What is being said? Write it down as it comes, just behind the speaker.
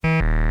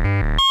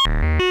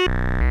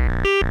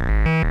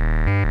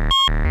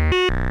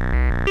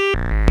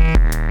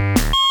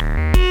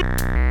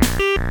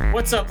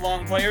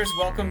Long Players.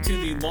 Welcome to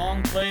the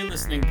Long Play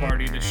Listening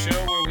Party, the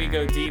show where we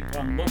go deep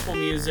on local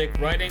music,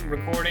 writing,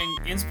 recording,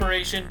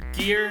 inspiration,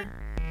 gear,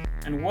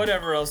 and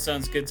whatever else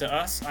sounds good to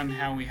us. I'm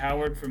Howie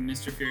Howard from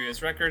Mr.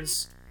 Furious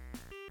Records.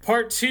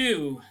 Part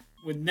 2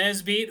 with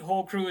Nezbeat.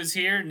 Whole crew is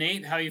here.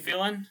 Nate, how you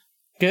feeling?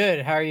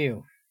 Good. How are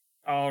you?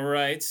 All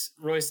right.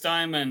 Royce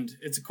Diamond,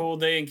 it's a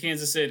cold day in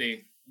Kansas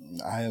City.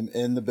 I am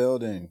in the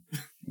building.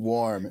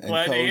 Warm and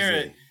Glad cozy. to hear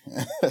it.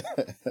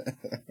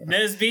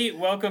 Nezbeat,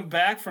 welcome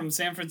back from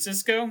San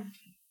Francisco.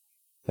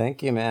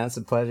 Thank you, man. It's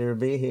a pleasure to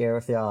be here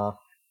with y'all.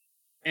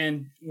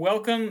 And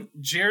welcome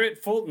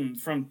Jarrett Fulton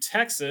from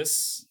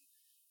Texas,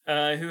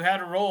 who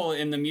had a role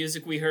in the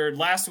music we heard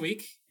last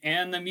week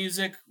and the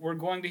music we're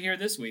going to hear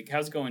this week.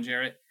 How's it going,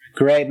 Jarrett?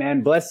 Great,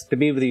 man. Blessed to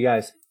be with you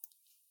guys.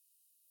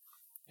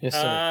 Yes,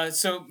 sir.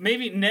 So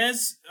maybe,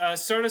 Nez,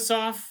 start us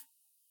off.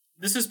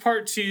 This is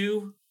part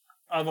 2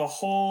 of a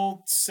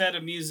whole set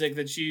of music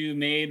that you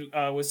made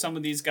with some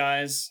of these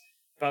guys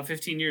about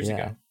 15 years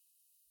ago.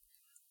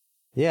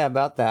 Yeah,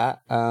 about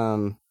that.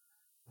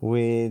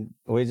 We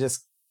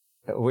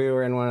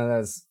were in one of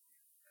those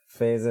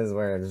phases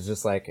where it was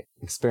just like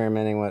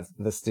experimenting with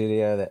the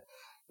studio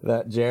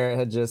that Jarrett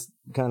had just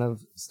kind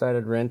of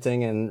started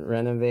renting and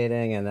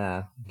renovating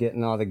and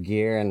getting all the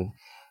gear, and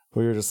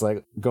we were just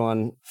like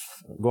going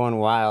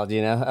wild,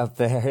 you know, up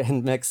there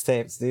in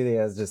Mixtape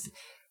Studios, just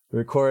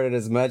recorded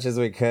as much as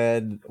we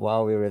could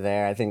while we were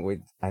there. I think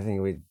we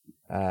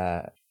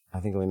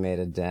made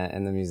a dent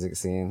in the music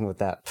scene with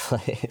that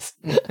place.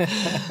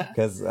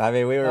 Because I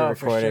mean, we were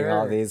recording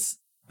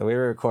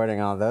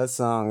all those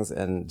songs,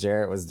 and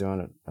Jarrett was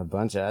doing a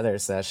bunch of other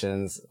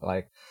sessions,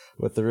 like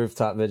with the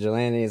Rooftop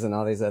Vigilantes and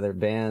all these other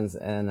bands,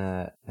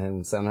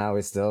 and somehow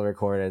we still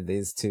recorded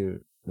these two.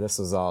 This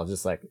was all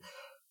just like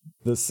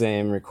the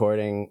same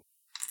recording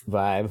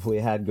vibe we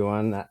had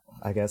going.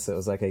 I guess it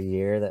was like a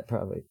year that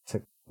probably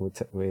took.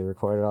 We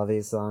recorded all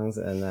these songs,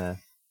 and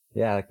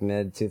like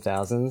mid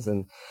 2000s,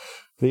 and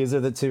these are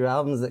the 2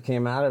 albums that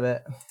came out of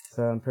it.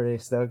 So I'm pretty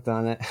stoked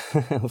on it.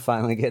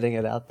 Finally getting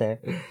it out there.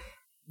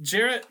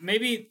 Jarrett,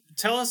 maybe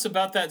tell us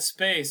about that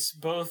space,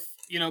 both,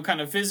 you know,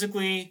 kind of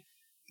physically,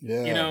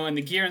 you know, and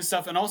the gear and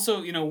stuff, and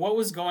also, you know, what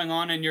was going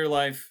on in your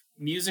life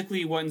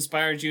musically, what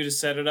inspired you to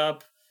set it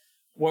up,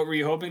 what were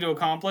you hoping to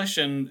accomplish,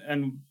 and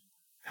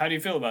how do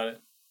you feel about it?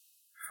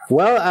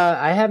 Well,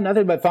 I have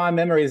nothing but fond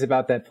memories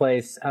about that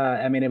place.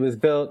 I mean, it was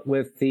built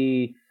with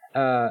the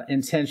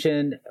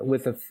intention,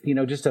 with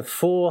just a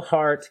full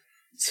heart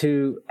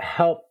to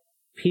help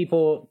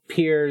people,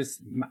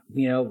 peers,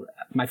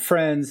 my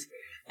friends,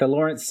 the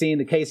Lawrence scene,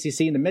 the KC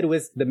scene,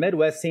 the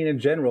Midwest scene in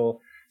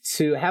general,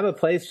 to have a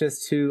place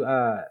just to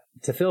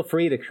feel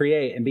free to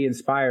create and be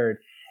inspired.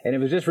 And it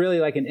was just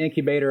really like an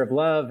incubator of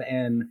love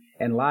and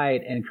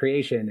light and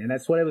creation. And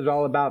that's what it was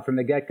all about from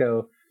the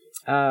get-go.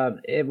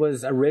 It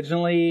was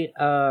originally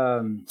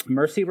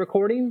Mercy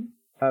recording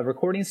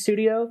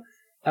studio.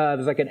 It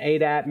was like an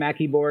ADAT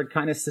Mackie board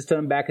kind of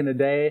system back in the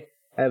day.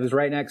 It was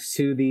right next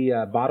to the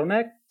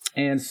Bottleneck.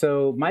 And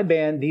so my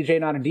band, DJ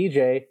Not a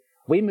DJ,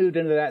 we moved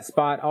into that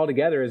spot all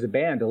together as a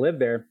band to live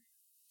there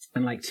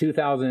in like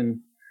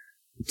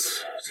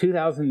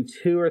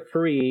 2002 or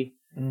 3.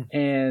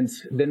 And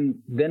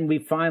then we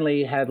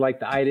finally had like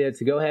the idea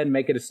to go ahead and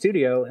make it a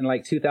studio in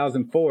like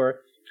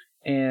 2004.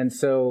 And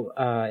so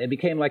it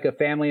became like a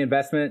family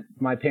investment.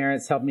 My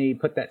parents helped me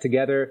put that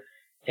together,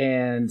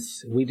 and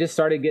we just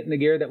started getting the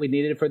gear that we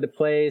needed for the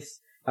place.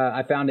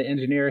 I found an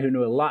engineer who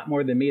knew a lot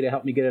more than me to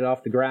help me get it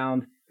off the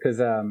ground, because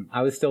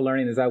I was still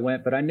learning as I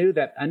went. But I knew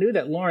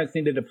that Lawrence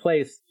needed a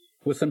place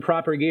with some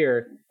proper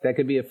gear that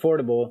could be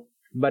affordable,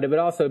 but it would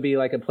also be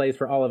like a place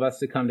for all of us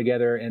to come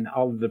together, and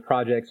all of the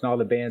projects and all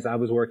the bands I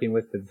was working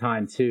with at the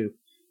time too.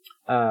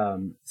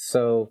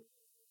 So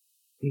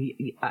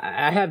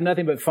I have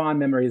nothing but fond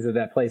memories of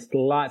that place.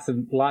 Lots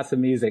of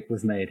music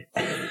was made.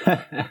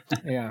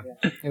 Yeah,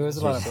 it was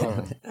a lot of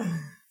fun.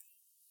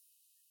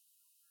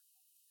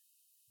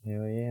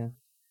 Hell yeah.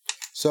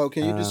 So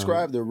can you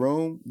describe the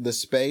room, the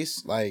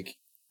space, like?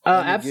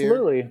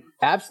 Absolutely.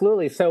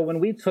 So when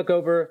we took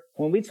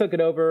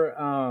it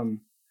over,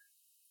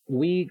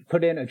 we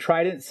put in a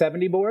Trident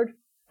 70 board,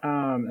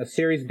 a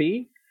Series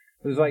B.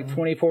 It was like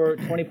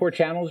 24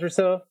 channels or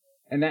so,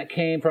 and that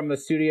came from a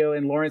studio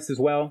in Lawrence as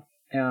well.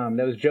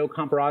 That was Joe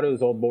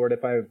Comparato's old board,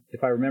 if I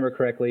remember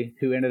correctly,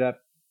 who ended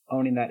up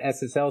owning that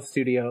SSL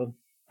studio.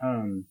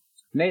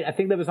 Nate, I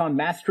think that was on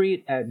Mass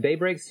Street at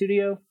Daybreak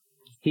Studio.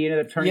 He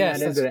ended up turning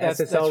that into the SSL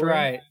that's room.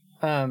 Right.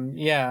 I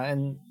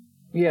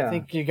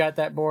think you got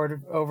that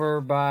board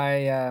over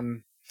by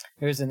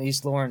it was in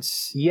East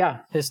Lawrence.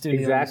 Yeah, his studio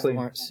exactly. In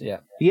East Lawrence.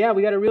 Yeah,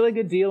 we got a really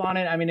good deal on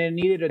it. I mean, it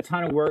needed a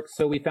ton of work,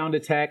 so we found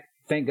a tech.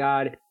 Thank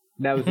God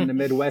that was in the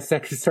Midwest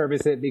that could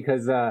service it,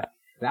 because I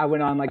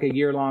went on like a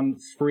year-long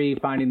spree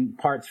finding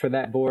parts for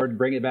that board,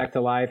 bring it back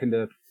to life, and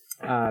to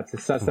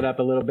suss it up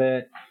a little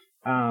bit.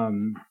 I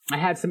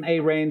had some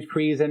A-range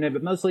pre's in it,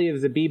 but mostly it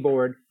was a B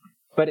board.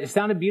 But it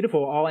sounded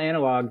beautiful, all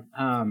analog.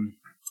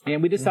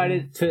 And we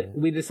decided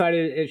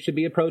it should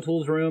be a Pro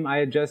Tools room. I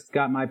had just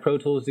got my Pro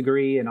Tools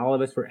degree, and all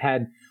of us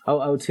had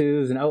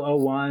 002s and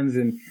 001s,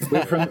 and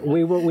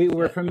we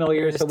were familiar.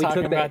 We were so we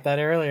talking took about that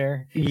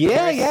earlier.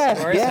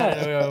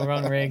 Yeah.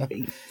 Run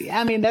rig.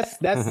 I mean, that's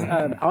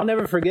I'll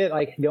never forget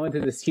like going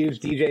through this huge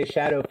DJ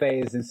shadow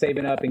phase and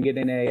saving up and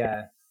getting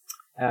an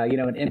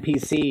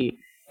MPC,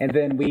 and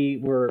then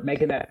we were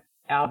making that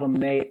album,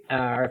 Nate,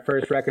 our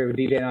first record with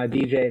DJ on a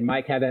DJ, and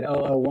Mike had that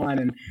 001,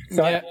 and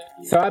so I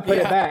put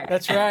it back.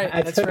 That's right.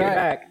 I took it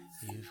back.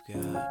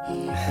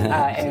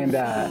 And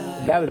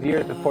that was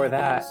years before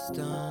that.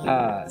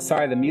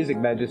 Sorry, the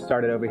music bed just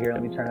started over here.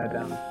 Let me turn that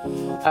down.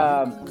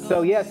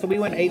 So we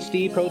went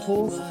HD Pro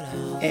Tools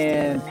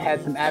and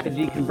had some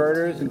Apogee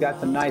converters and got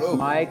some nice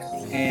mics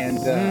and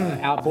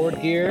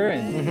outboard gear,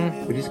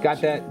 and we just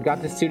got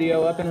the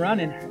studio up and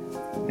running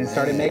and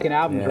started making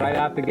albums right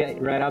out the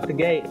gate.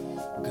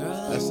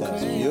 That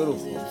sounds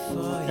beautiful.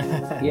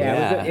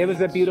 It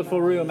was a beautiful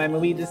room. I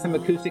mean, we did some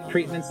acoustic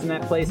treatments in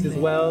that place as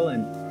well,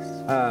 and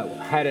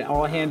had it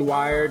all hand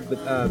wired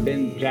with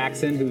Ben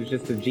Jackson, who's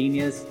just a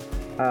genius.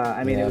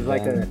 It was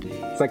like a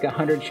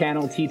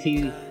 100-channel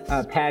TT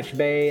patch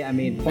bay. I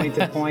mean, point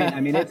to point. I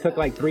mean, it took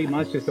like 3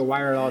 months just to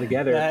wire it all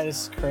together. That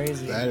is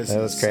crazy. That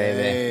was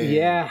crazy.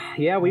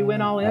 Yeah, we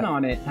went all in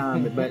on it.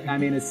 But I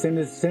mean, as soon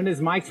as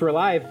mics were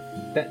live,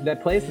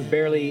 that place was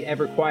barely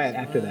ever quiet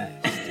after that.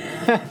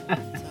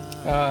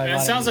 And it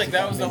sounds like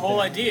that was the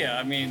whole idea.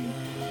 I mean,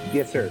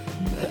 yes, sir.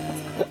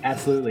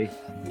 Absolutely.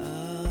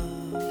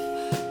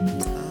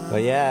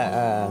 But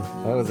yeah,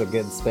 that was a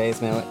good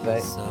space, man.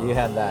 You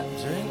had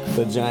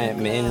the giant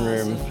main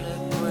room,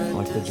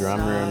 like the drum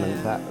room,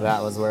 and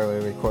that was where we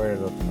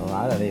recorded a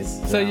lot of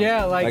these. So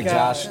yeah, like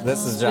Josh.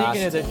 This is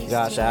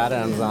Josh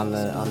Adams on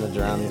the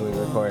drums we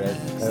recorded.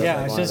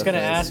 I was just gonna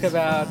ask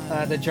about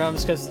the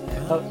drums, because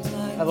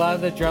a lot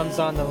of the drums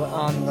on the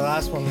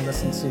last one we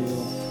listened to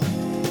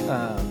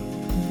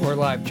were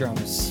live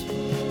drums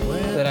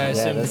that I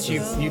assume that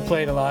you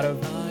played a lot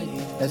of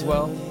as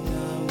well.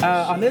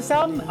 On this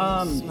album,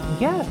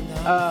 he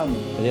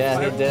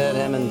did.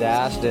 Him and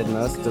Dash did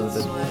most of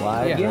the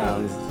live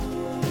drums.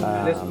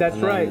 That's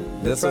right.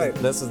 This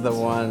is the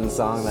one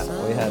song that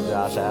we had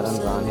Josh Adams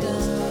on. He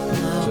was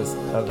just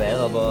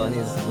available, and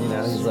he's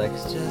like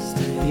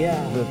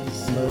the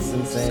most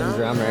insane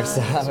drummer. So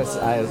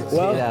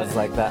he has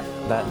like that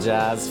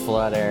jazz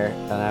flutter,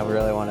 and I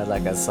really wanted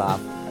like a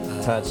soft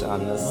touch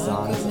on this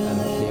song,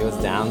 and he was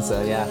down.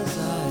 So yeah,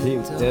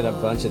 he did a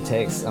bunch of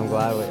takes. I'm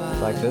glad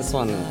this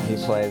one he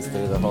plays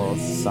through the whole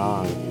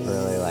song.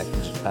 Really like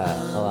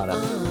a lot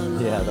of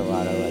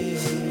like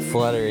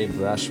fluttery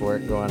brush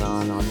work going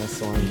on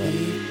this one,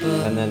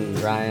 and then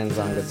Ryan's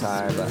on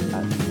guitar, but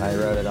I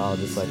wrote it all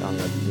just like on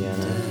the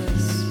piano.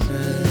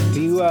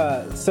 Do you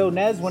so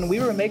Nez, when we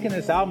were making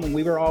this album,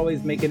 we were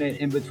always making it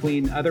in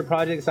between other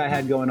projects I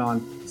had going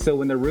on. So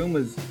when the room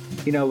was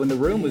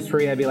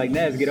free, I'd be like,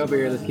 Nez, get over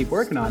here, let's keep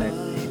working on it.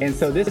 And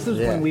so this is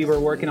when we were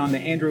working on the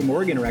Andrew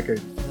Morgan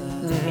record.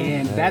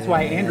 And that's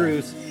why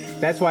Andrew's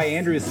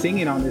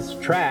singing on this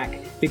track,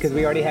 because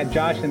we already had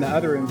Josh in the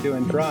other room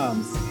doing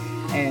drums.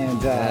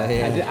 And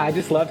I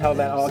just loved how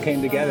that all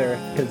came together,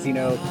 because we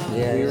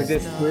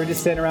were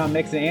just sitting around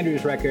mixing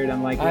Andrew's record.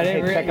 I'm like,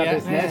 hey, check out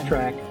this Nez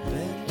track.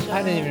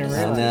 I didn't even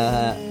realize.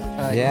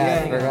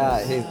 I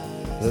forgot.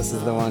 This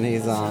is the one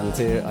he's on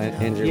too.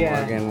 Andrew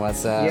Morgan,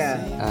 what's up?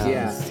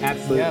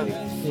 Absolutely.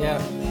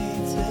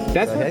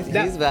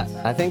 He's back.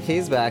 I think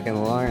he's back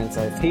in Lawrence.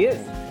 He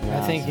is.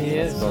 I think he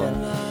is.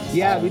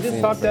 We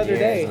just talked the other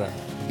day.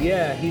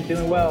 Yeah, he's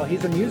doing well.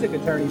 He's a music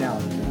attorney now.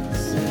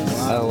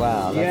 Oh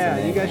wow.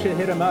 That's you guys should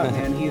hit him up,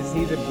 man.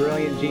 He's a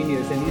brilliant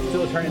genius, and he's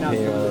still turning out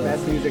some of the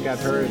best music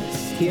I've heard.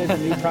 He has a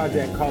new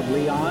project called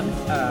Leon,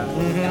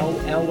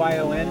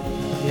 Lyon.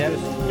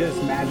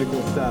 Just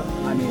magical stuff.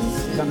 I mean,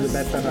 some of the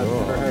best stuff I've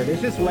ever heard.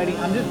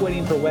 I'm just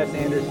waiting for Wes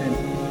Anderson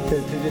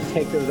to just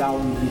take those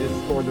albums and just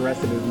score the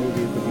rest of his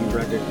movies with these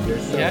records.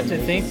 You have to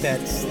think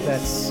that's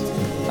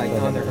like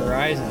on the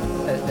horizon.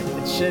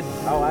 It should.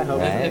 Oh, I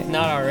hope. If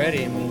not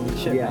already, I mean, it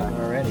should have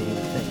already. I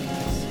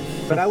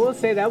think. But I will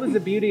say that was the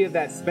beauty of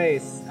that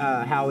space,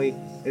 Howie,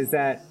 is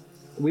that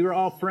we were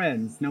all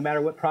friends, no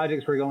matter what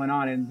projects were going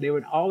on, and they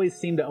would always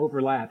seem to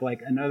overlap.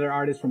 Like another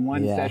artist from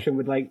one session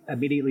would like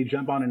immediately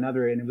jump on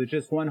another, and it was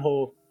just one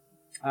whole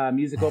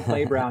musical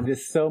playground,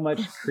 just so much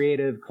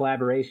creative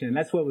collaboration. And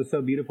that's what was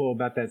so beautiful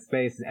about that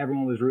space. Is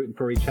everyone was rooting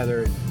for each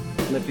other, and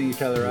lifting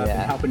each other up, and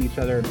helping each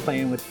other, and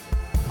playing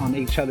on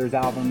each other's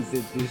albums.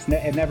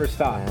 It never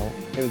stopped.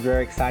 It was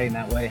very exciting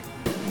that way.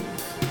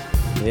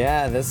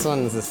 Yeah, this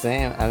one's the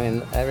same. I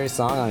mean, every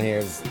song on here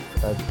is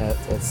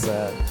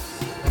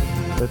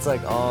it's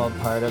like all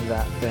part of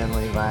that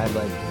family vibe.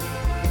 Like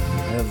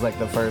it was like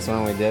the first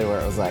one we did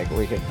where it was like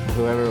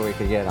whoever we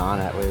could get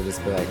on it, we would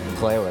just be like,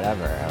 play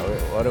whatever.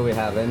 What do we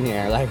have in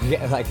here? Like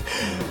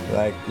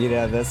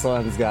this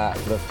one's got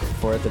the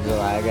 4th of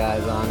July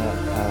guys on it.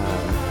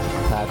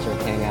 Patrick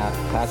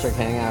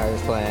Hangout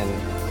is playing.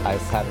 I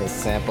had this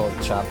sampled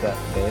chopped up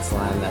bass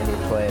line that he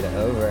played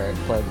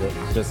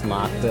just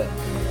mocked it.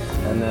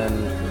 And then,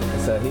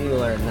 so he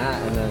learned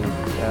that, and then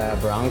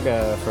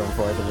Bronco from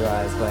 4th of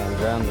July is playing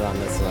drums on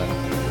this one.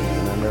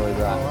 Remember we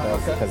brought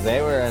those, because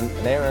they were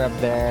up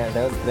there,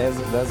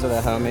 those were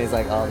the homies,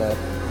 like all the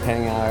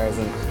hang hours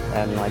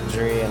and like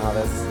Dree and all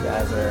those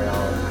guys were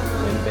all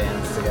in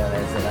bands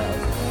together, so that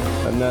was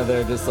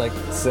another just like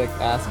sick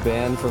ass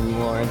band from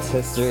Lawrence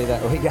history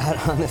that we got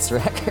on this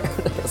record.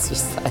 It's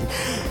just like,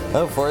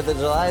 oh, 4th of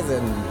July's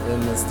in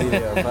the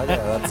studio. Fuck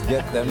it, let's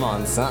get them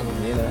on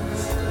something, you know.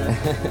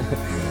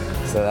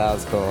 So that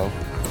was cool.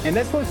 And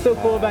that's what's so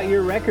cool about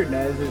your record,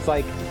 Nez. It's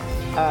like,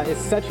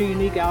 it's such a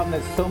unique album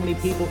that so many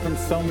people from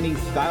so many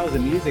styles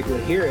of music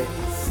would hear it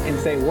and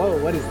say, whoa,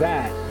 what is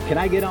that? Can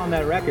I get on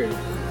that record?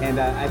 And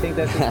I think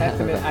that's a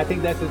testament. I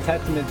think that's a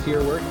testament to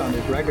your work on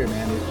this record,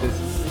 man. It's just,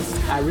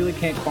 I really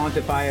can't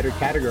quantify it or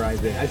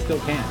categorize it. I still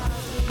can't.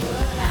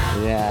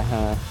 Yeah,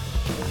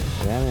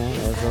 man.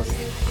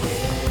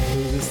 It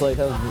was just like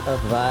a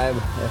vibe.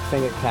 I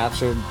think it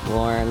captured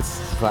Lauren's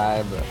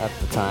vibe at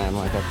the time.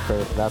 Like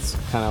that's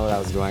kind of what I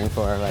was going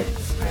for. Like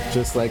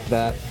just like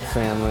that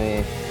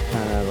family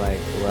kind of like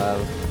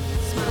love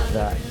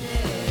that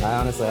I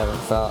honestly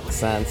haven't felt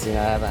since. You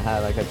know, I haven't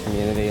had like a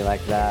community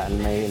like that,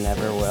 and maybe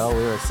never will.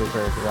 We were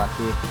super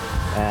lucky,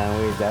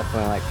 and we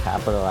definitely like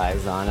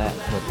capitalized on it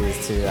with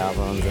these 2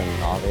 albums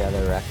and all the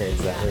other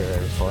records that we were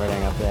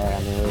recording up there.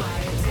 I mean,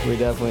 we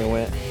definitely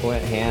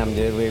went ham,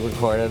 dude. We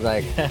recorded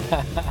like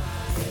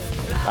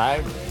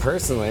I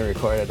personally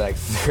recorded like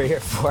 3 or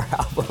 4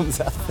 albums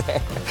up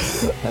there,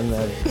 and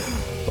then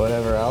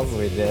whatever else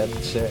we did,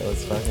 shit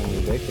was fucking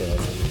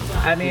ridiculous.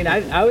 I mean,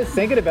 I was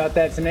thinking about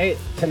that tonight.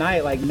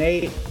 Like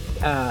Nate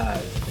and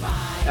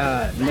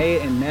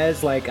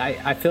Nez, like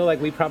I feel like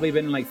we've probably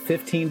been in like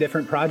 15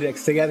 different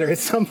projects together at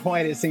some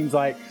point. It seems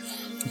like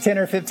 10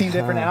 or 15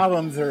 different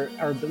albums or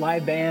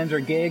live bands or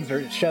gigs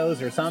or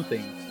shows or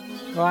something.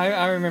 Well,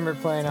 I remember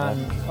playing on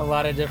a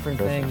lot of different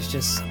things,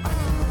 just,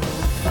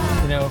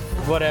 you know,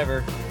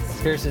 whatever.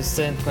 Here's his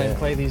synth,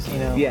 play these, you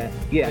know. Yeah.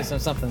 Play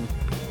something.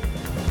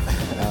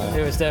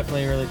 It was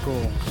definitely really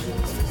cool.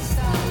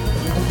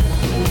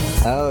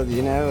 Oh,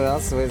 you know who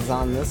else was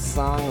on this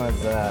song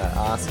was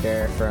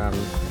Oscar from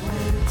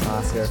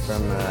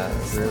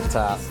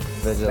Rooftop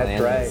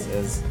Vigilantes.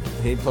 That's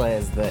right. He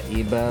plays the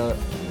Ebo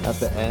at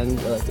the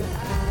end. Like, it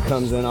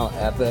comes in all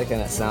epic and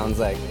it sounds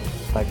like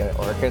an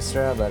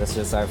orchestra, but it's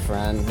just our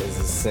friend who's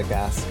a sick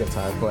ass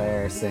guitar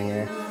player,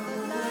 singer.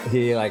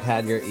 He like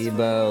had your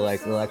Ebo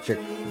like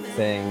electric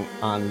thing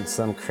on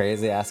some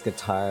crazy ass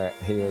guitar.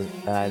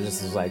 I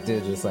just was like,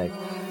 dude, just like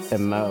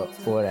emote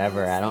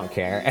whatever, I don't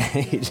care.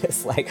 And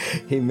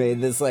he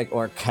made this like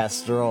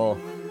orchestral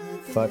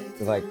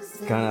like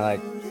kind of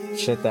like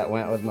shit that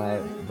went with my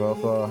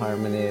vocal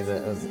harmonies.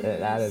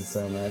 It added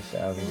so much.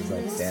 I was just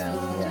like, damn,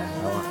 yeah,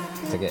 I want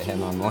to get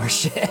him on more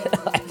shit.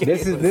 Like,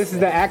 this is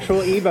the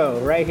actual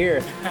Ebo right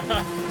here.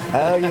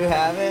 Oh, you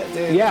have it,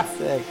 dude? Yeah.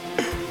 Sick.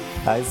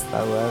 I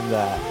love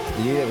that.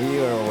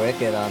 You were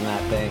wicked on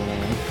that thing,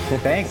 man.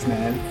 Thanks,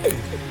 man.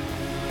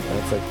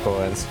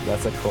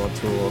 That's a cool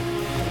tool.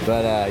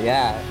 But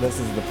yeah, this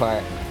is the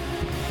part.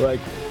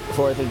 Like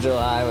 4th of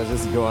July was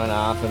just going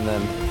off, and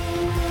then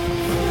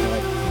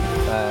like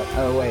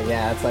oh wait,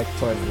 yeah, it's like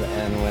towards the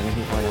end when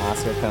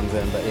Oscar comes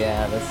in. But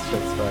yeah, this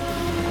shit's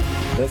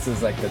fucking. This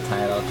is like the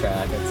title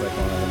track. It's like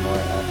one of the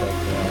more epic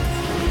ones.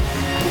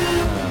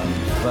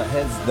 But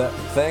the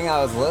thing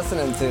I was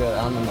listening to it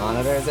on the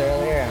monitors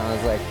earlier, and I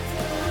was like,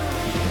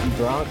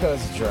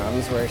 Bronco's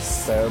drums were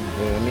so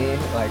boomy.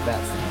 Like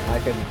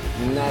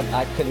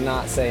I could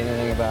not say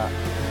anything about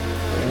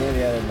any of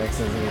the other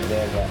mixes we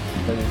did, but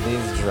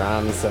these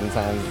drums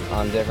sometimes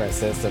on different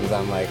systems,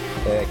 I'm like,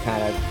 they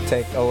kind of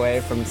take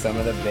away from some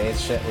of the bass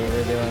shit we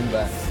were doing,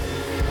 but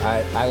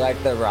I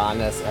like the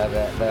rawness of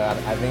it, though.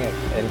 I think it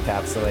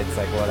encapsulates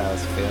like what I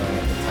was feeling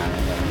at the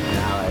time. But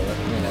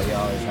now you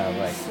always have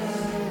like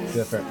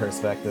different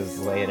perspectives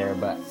later,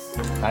 but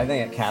I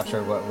think it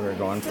captured what we were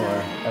going for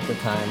at the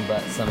time.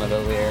 But some of the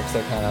lyrics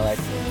are kind of like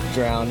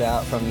drowned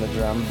out from the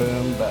drum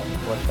boom, but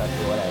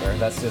whatever.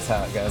 That's just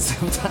how it goes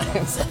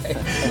sometimes. Like,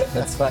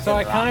 it's fucking. So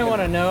I kind of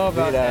want to know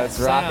about that. It's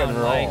rock and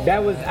roll. Like,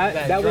 That was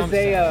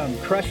a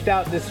crushed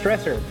out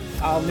distressor,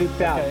 all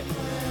nuked out. Okay.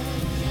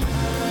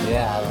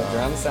 Yeah, the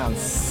drum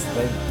sounds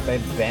they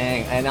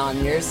bang, and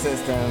on your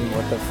system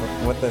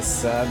with the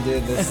sub,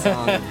 dude, this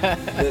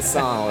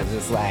song was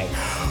just like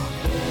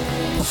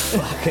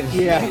fucking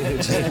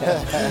huge.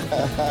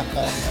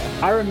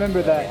 I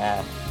remember that.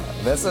 Yeah,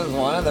 this was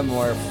one of the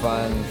more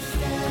fun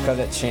because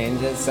it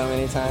changes so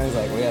many times.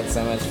 Like we had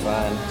so much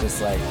fun,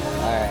 just like,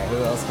 all right,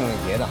 who else can we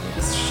get on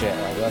this shit?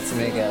 Like let's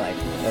make it like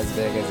as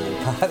big as we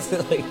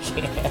possibly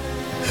can.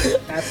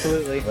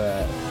 Absolutely.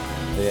 But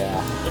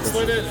yeah. Let's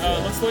let it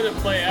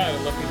play out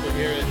and let people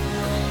hear it.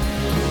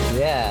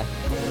 Yeah.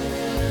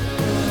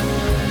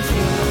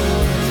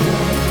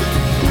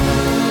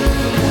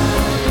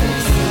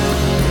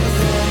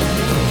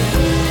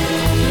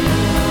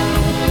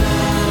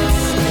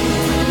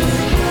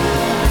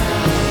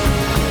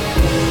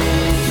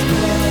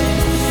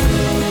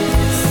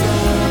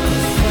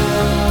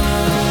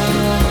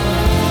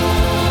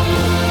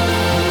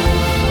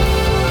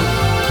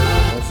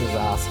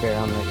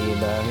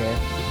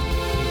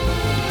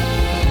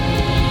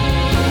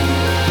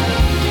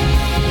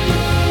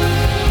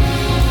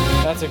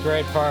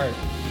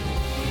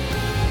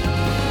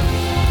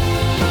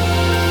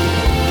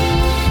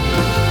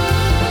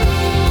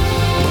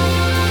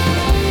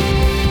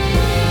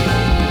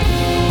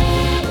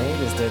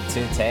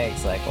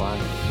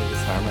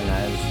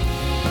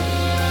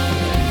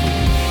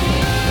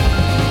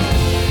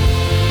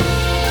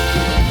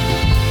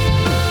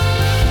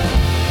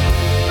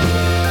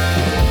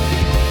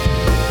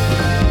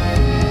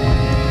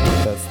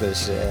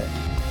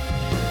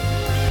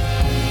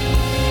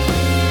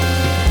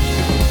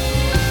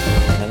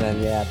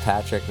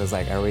 Patrick was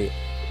like,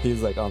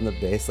 he's like on the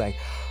bass, like,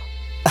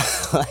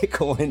 like,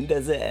 when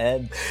does it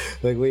end?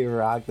 Like, we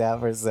rocked out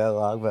for so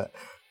long, but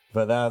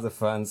that was a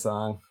fun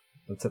song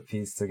to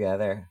piece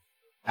together.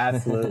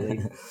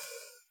 Absolutely.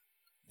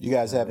 You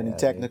guys have any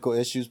technical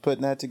issues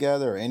putting that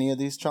together, or any of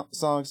these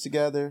songs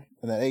together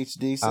in that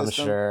HD system? I'm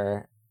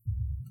sure.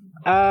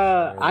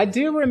 I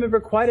do remember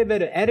quite a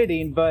bit of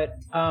editing, but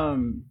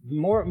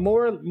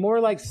more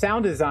like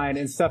sound design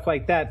and stuff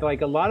like that. Like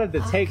a lot of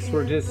the takes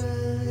were just,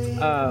 a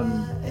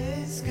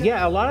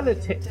lot of the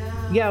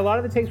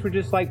takes were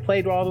just like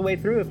played all the way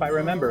through, if I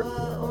remember.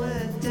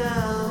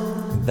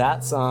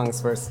 That song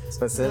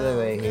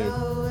specifically, he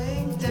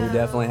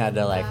definitely had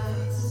to like.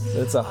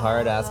 It's a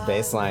hard ass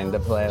bass line to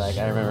play. Like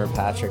I remember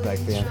Patrick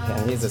like being,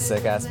 and he's a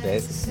sick ass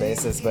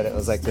bassist, but it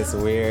was like this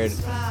weird.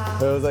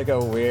 It was like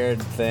a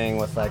weird thing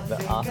with like the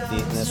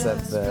offbeatness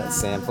of the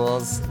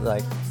samples.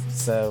 Like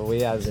so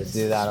we had to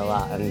do that a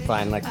lot and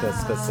find like the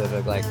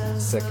specific like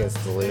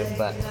sickest loop.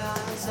 But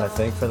I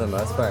think for the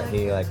most part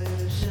he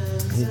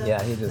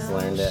just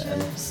learned it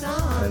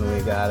and we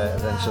got it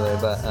eventually.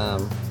 But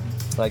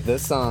like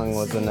this song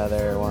was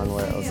another one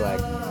where it was like.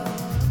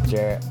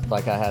 Jarrett,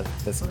 like I had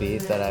this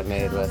beat that I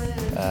made with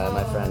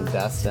my friend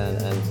Dustin,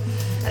 and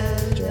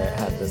Jarrett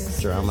had this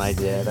drum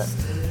idea.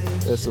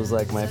 This was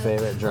like my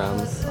favorite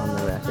drums on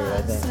the record.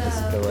 I think this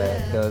is the way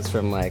it goes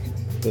from like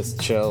this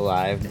chill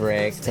live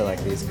break to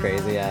like these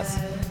crazy ass.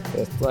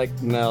 It like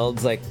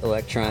melds like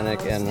electronic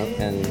and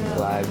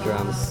live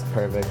drums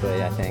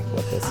perfectly. I think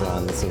with this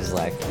one, this was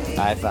like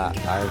I thought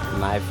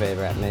my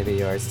favorite, maybe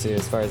yours too.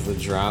 As far as the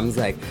drums,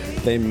 like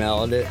they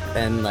meld it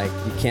and like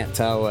you can't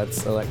tell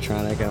what's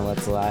electronic and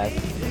what's live.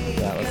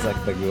 That was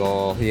like the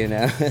goal, you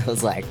know. It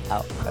was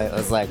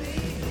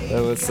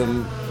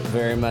some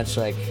very much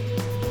like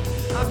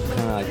kind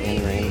of like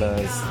In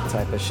Rainbows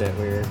type of shit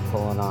we were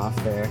pulling off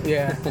there.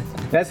 Yeah.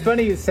 That's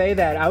funny you say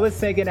that. I was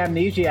thinking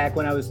Amnesiac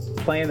when I was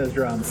playing those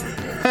drums.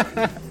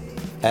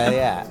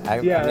 Yeah.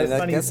 That's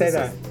funny you say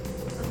that.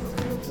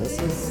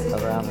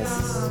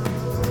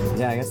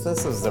 I guess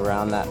this was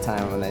around that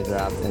time when they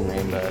dropped In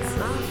Rainbows.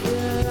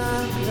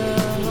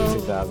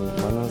 2000,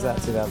 when was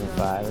that?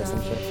 2005 or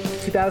some shit?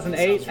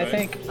 2008, I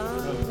think.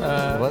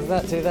 Was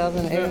that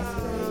 2008?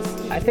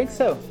 I think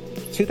so.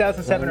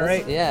 2007 or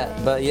 8. Yeah,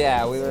 but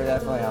yeah, we were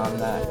definitely on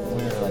that.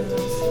 We were like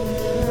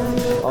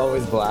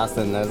always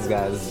blasting those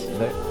guys.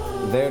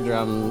 Their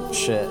drum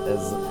shit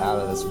is out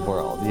of this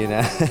world, you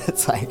know.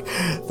 It's like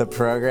the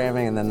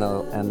programming and then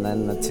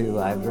the two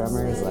live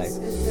drummers, like.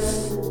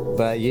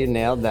 But you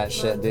nailed that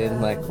shit, dude.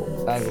 Like,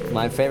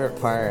 my favorite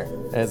part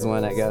is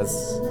when it goes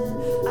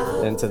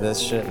into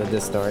this shit, the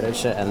distorted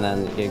shit, and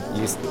then you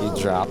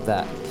drop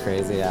that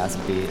crazy ass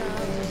beat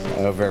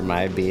over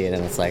my beat,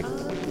 and it's like.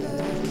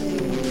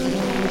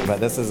 But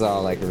this is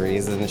all like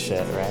Reason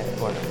shit, right?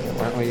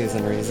 Weren't we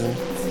using Reason?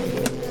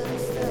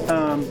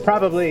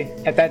 Probably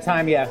at that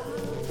time, yeah.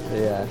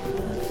 Yeah,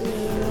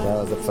 that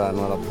was a fun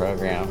little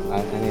program.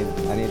 I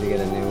need to get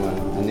a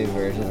new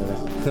version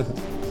of it.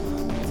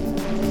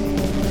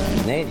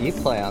 Nate, you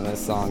play on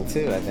this song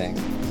too, I think.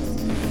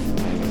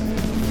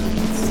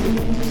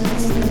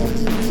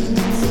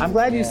 I'm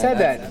glad you said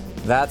that.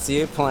 That's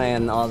you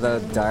playing all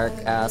the dark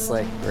ass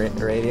like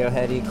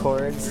Radioheady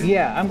chords.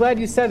 Yeah, I'm glad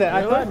you said that.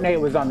 Really? I thought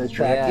Nate was on this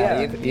track.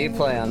 Yeah. You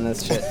play on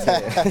this shit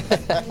too.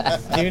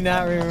 Do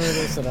not remember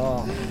this at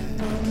all.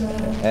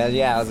 And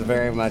yeah, it was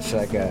very much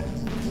like a.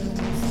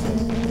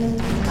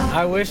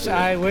 I wish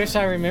I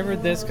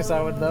remembered this because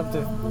I would love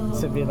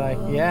to be like,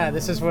 yeah,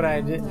 this is what I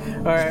did.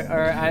 Or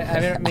I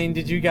don't mean,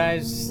 did you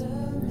guys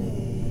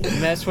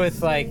mess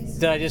with like,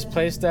 did I just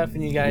play stuff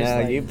and you guys?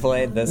 No, like, you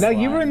played this. No,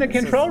 you were in the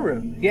control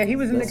room. Yeah, he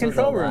was in the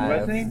control room,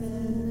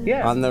 wasn't he?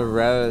 Yeah. On the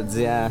roads,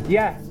 yeah.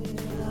 Yeah.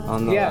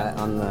 On the.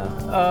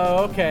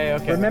 Oh, okay.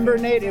 Remember,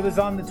 Nate? It was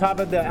on the top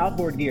of the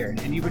outboard gear,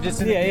 and you were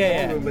just in the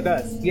control room with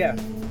us. Yeah.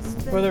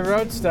 Well, the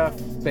road stuff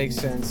makes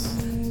sense.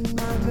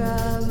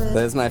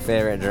 This is my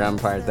favorite drum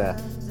part, though.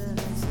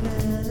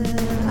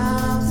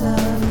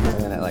 And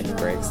then it like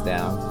breaks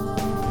down.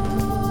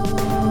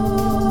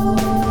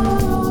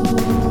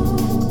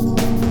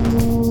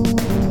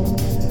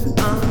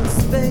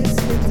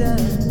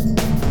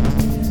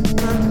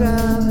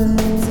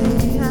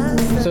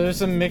 So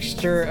there's a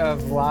mixture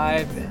of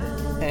live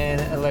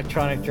and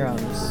electronic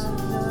drums.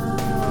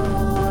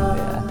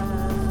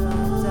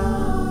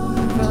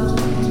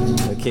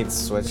 Yeah. It keeps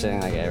switching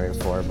like every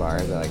 4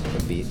 bars, like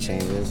the beat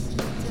changes.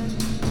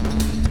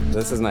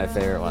 This is my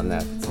favorite one,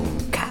 that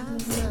boom, ka,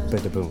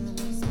 bada boom,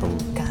 boom,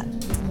 ka,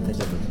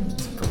 bada boom,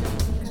 boom.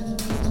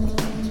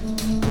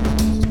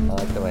 I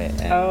like the way it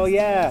ends. Oh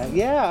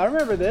yeah, I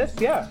remember this.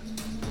 Yeah.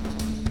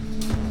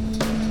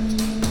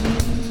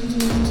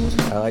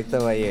 I like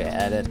the way you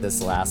edit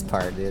this last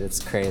part, dude.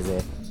 It's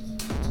crazy.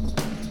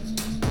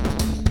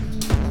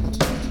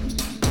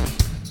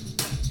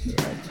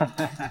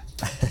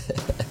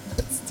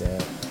 That's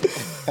dope.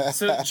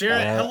 So,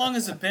 Jarrett, how long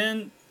has it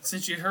been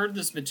since you heard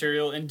this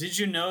material, and did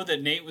you know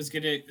that Nez was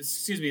getting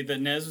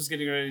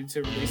ready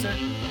to release it?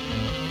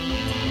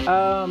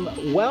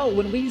 Well,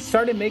 when we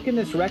started making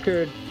this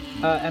record,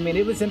 I mean,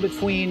 it was in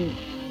between.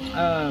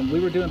 We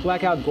were doing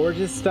Blackout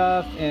Gorgeous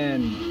stuff,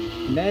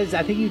 and Nez,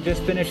 I think you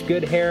just finished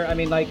Good Hair. I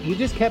mean, like, you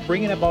just kept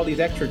bringing up all these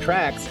extra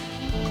tracks.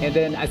 And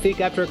then I think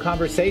after a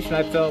conversation,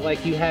 I felt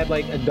like you had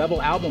like a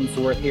double album's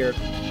worth here.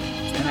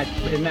 And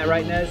isn't that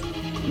right, Nez?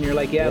 And you're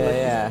like,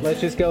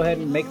 let's just go ahead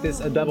and make this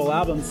a double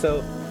album.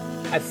 So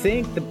I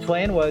think the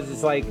plan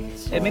was, I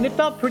mean, it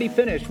felt pretty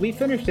finished. We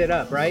finished it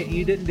up, right?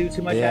 You didn't do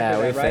too much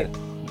after that, right?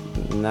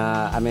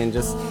 Nah, I mean,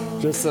 just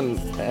some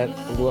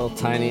little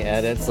tiny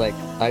edits. Like,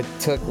 I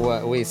took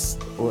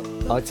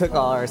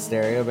all our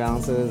stereo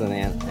bounces and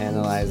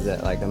analyzed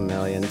it like a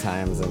million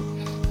times,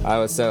 and I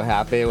was so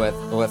happy with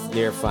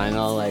your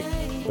final like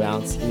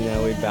bounce. You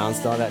know, we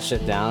bounced all that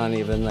shit down and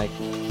even like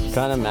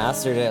kind of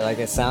mastered it. Like,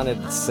 it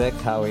sounded sick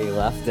how we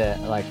left it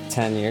like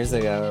 10 years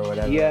ago or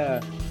whatever.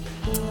 Yeah.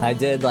 I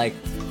did like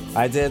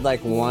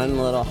one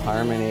little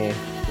harmony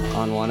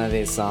on one of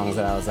these songs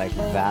that I was like,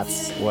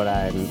 that's what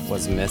I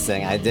was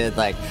missing. I did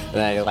I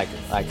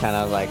kind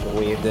of like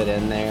weaved it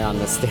in there on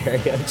the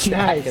stereo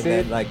track. Nice,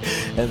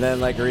 and then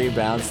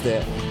rebounced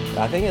it.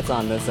 I think it's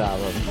on this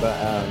album, but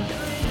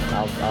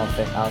I'll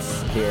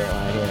hear it when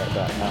I hear it.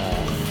 But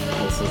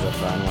this is a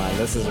fun one.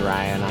 This is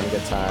Ryan on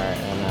guitar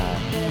and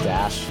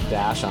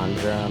Dash on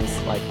drums,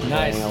 like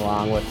playing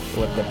along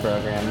with the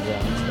program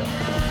drums.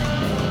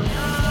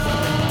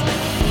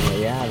 But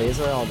yeah, these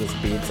were all just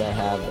beats I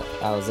had.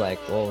 I was like,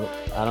 well,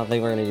 I don't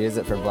think we're gonna use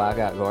it for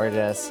Blackout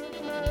Gorgeous.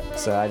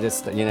 So I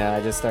just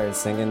started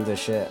singing to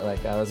shit.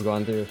 Like, I was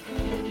going through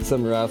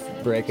some rough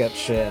breakup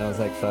shit, and I was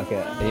like, fuck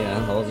it,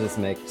 we'll just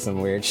make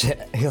some weird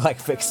shit.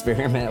 Like,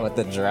 experiment with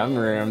the drum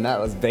room. That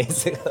was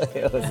basically,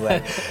 it was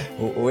like,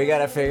 we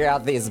gotta figure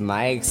out these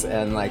mics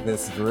and like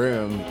this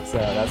room. So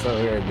that's what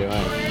we were doing. We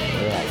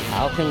were like,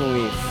 how can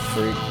we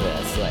freak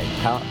this? Like,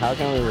 how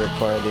can we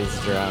record these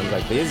drums?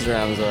 Like, these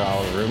drums were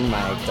all room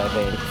mic'd, I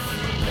think.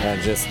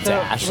 And just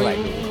Dash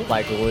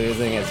like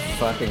losing his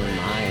fucking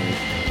mind.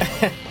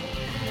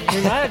 We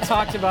might have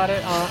talked about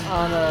it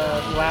on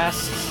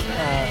last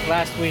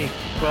week,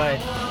 but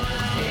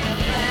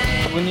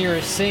when you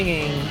were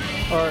singing,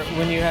 or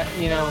when you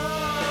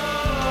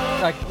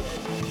like,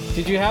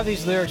 did you have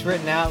these lyrics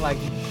written out, like,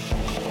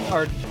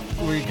 or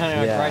were you kind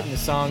of like writing the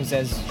songs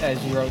as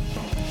you wrote?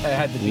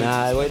 Had the beats?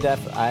 Nah,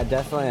 I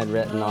definitely had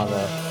written all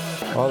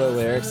the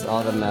lyrics,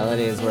 all the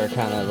melodies were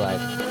kind of like.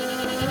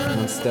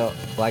 I'm still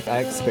like, I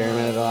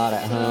experimented a lot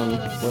at home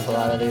with a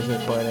lot of these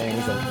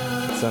recordings,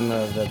 and some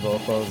of the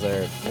vocals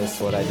are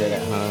just what I did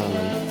at home,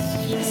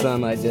 and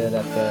some I did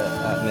at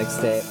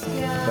mixtape.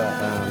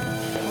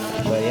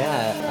 But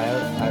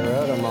yeah, I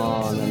wrote them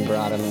all and then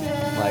brought them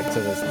like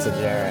to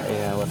Jarrett,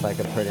 with like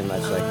a pretty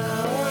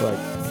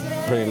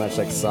much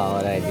like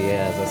solid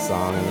idea as a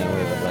song, and then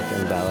we would like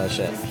embellish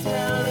it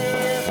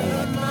and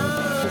like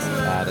just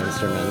add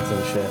instruments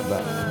and shit.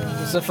 But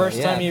it's the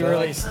first time you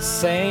really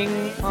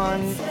sang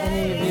on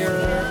any of your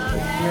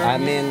I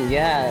mean,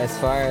 yeah, as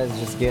far as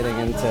just getting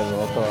into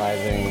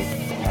vocalizing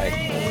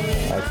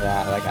like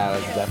that, like, I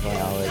was definitely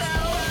always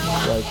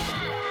like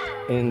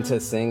into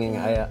singing.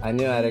 I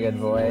knew I had a good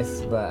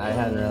voice, but I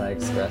hadn't really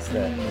expressed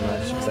it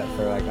much except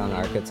for like on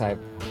Archetype,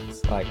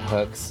 like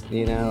hooks,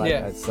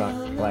 I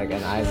sung, like,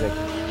 and Isaac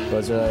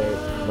was really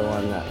the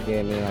one that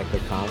gave me like the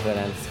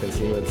confidence, because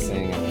he would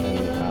sing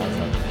and I was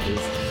like,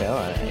 he's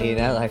killing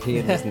it, like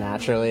he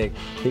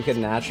could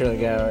naturally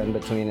go in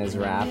between his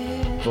rap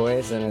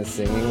voice and his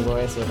singing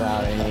voice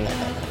without any.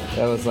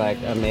 It was like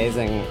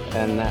amazing,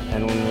 and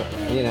when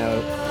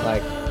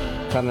like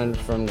coming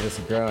from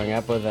just growing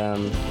up with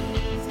him,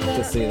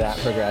 to see that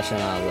progression,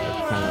 I was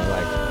like kind of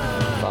like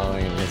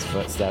following in his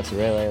footsteps.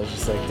 Really, it was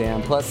just like,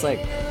 damn. Plus,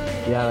 like,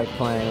 like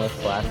playing with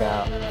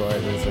Blackout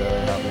Gorgeous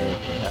really helped me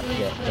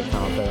get the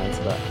confidence.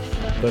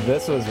 But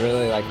this was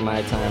really like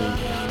my time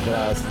that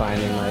I was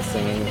finding my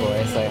singing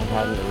voice. I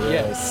hadn't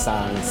really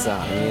sung, like,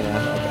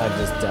 I've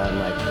just done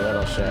like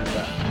little shit,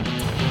 but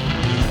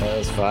it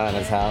was fun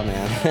as hell,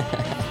 man.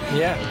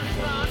 Yeah,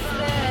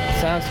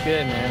 sounds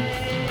good,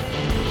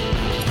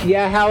 man.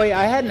 Yeah, Howie,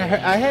 I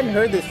hadn't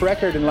heard this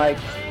record in like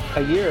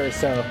a year or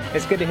so.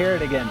 It's good to hear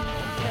it again.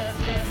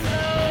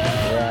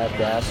 Yeah,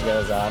 Dash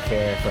goes off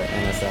here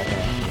in a second.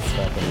 It's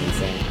fucking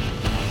insane.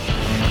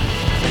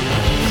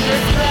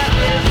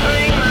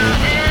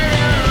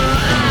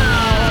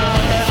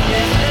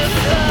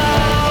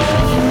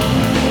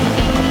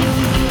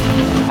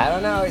 I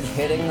don't know, he's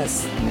hitting the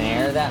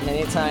snare that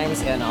many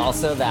times, and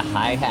also the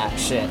hi-hat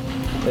shit.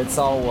 It's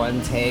all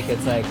one take.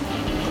 It's like,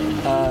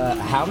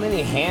 how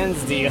many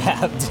hands do you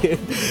have, dude?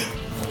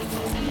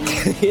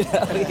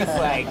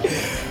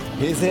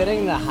 He's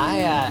hitting the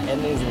hi-hat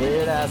in these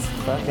weird-ass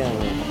fucking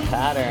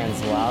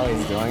patterns while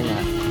he's doing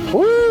that.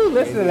 Woo,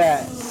 listen to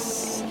that.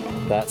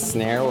 That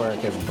snare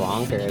work is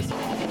bonkers.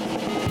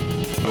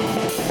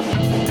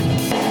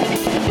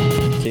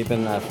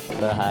 Keeping the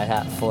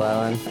hi-hat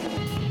flowing.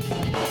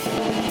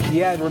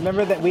 Yeah,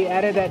 remember that we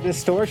added that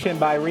distortion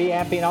by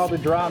reamping all the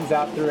drums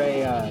out through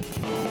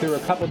a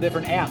couple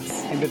different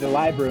amps into the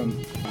live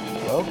room.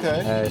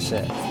 Okay. Oh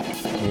shit.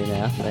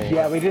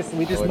 Yeah, we just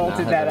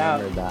melted that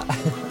out. That.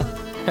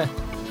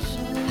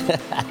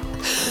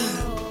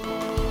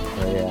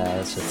 yeah,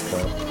 that shit's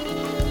cool.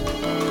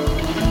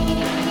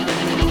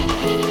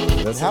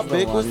 How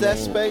big was that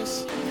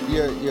space?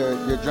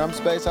 Your drum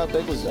space? How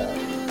big was that?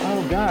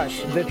 Oh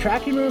gosh, the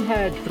tracking room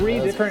had three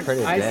different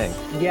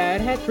Yeah,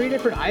 it had 3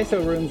 different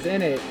ISO rooms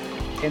in it,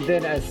 and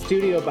then a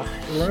studio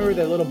behind. Remember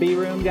the little B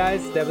room,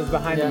 guys? That was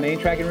behind the main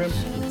tracking room.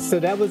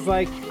 So that was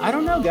like, I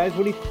don't know, guys.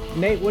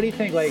 Nate? What do you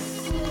think? Like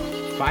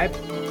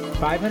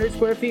 500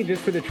 square feet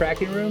just for the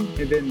tracking room,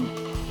 and then.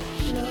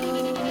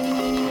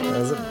 It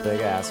was a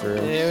big ass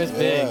room. It was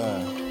big.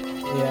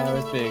 Yeah, it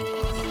was big.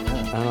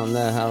 I don't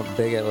know how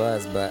big it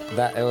was, but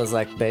it was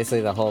like basically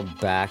the whole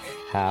back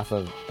half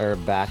of, or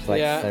back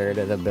third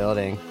of the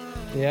building.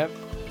 Yep.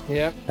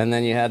 And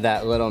then you had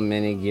that little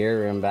mini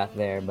gear room back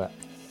there, but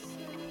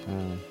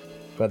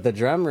the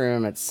drum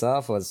room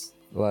itself was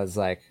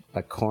like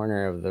a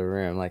corner of the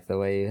room, like the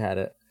way you had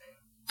it.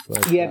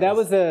 That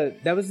was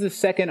the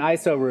second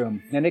ISO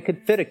room, and it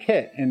could fit a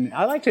kit, and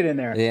I liked it in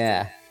there.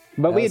 Yeah.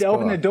 But we'd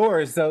open the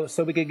doors so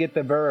we could get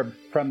the verb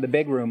from the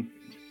big room.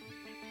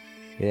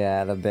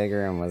 Yeah, the big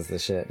room was the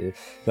shit, dude.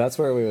 That's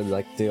where we would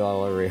like do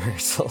all the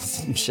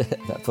rehearsals and shit.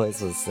 That place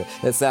was,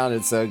 it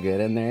sounded so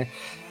good in there.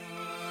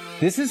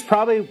 This is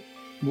probably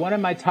one of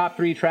my top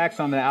 3 tracks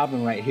on the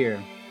album right here.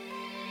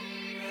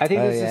 I think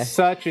this is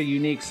such a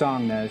unique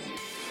song, Nez.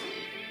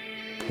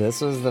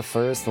 This was the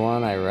first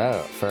one I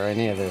wrote for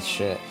any of this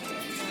shit.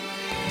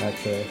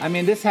 That's it. I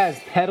mean, this has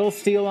pedal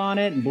steel on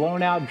it and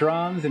blown out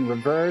drums and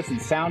reverse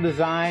and sound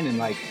design and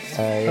like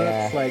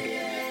hooks. Like,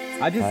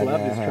 I just love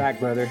this track,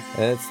 brother.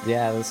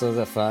 This was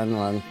a fun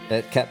one.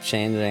 It kept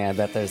changing. I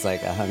bet there's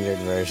like 100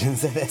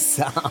 versions of this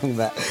song,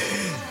 but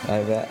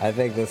I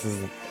think this is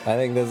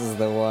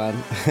the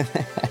one.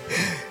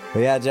 But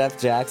yeah, Jeff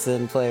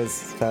Jackson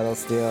plays pedal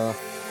steel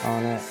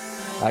on it.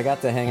 I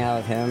got to hang out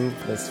with him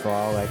this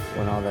fall, like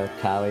when all the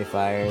Cali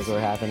fires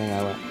were happening.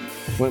 I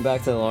went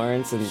back to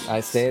Lawrence and I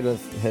stayed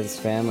with his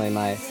family.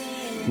 My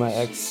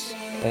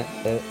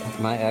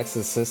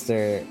ex's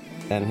sister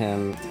and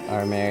him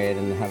are married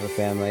and have a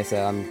family,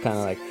 so I'm kind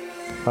of like,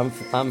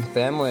 I'm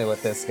family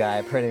with this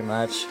guy pretty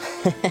much.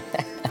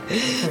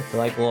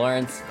 Like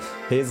Lawrence,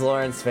 he's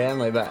Lawrence's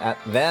family, but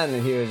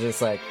then he was just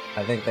like,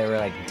 I think they were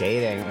like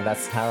dating, and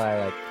that's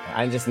how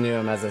I just knew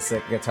him as a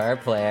sick guitar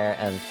player,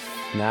 and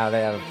now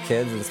they have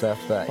kids and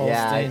stuff. But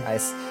I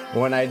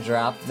when I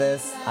dropped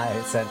this,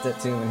 I sent it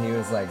to him and he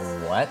was like,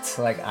 what?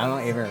 Like, I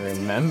don't even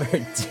remember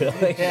doing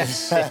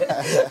this shit.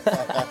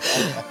 I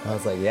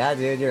was like, yeah,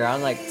 dude, you're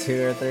on like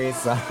 2 or 3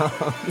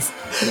 songs.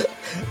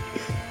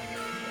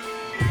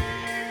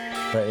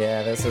 But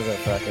yeah, this is a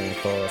fucking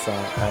cool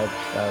song. I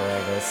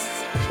love this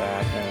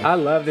track, man. I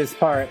love this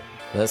part.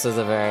 This is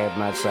a very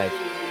much like,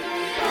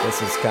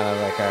 this is kind of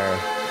like our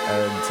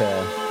ode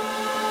to,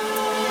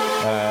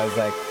 I was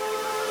like,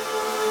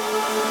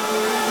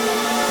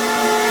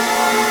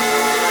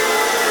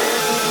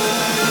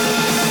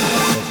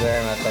 it's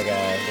very much like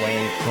a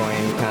Wayne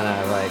Coyne kind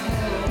of like,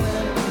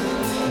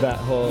 that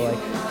whole like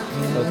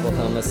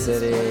Oklahoma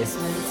City. You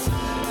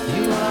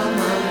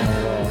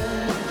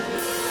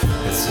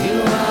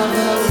are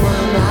the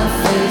one I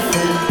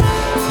faith in.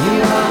 You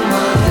are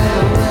my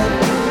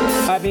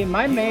heaven. I mean,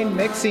 my main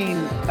mixing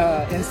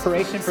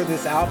inspiration for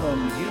this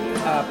album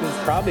was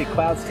probably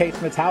Cloud's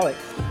Taste Metallic.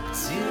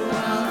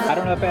 I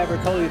don't know if I ever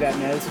told you that,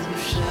 Nez.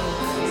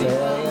 Say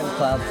that again,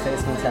 Cloud's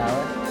Taste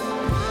Metallic?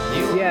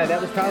 Yeah, that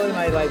was probably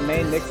my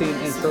main mixing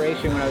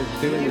inspiration when I was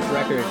doing this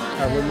record,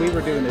 or when we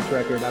were doing this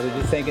record. I was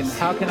just thinking,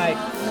 how can I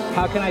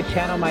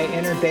channel my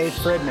inner Dave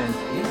Fridman?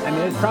 I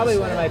mean, it's probably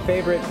one of my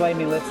favorite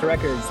Flaming Lips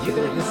records, but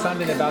there's just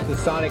something about the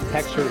sonic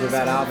textures of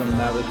that album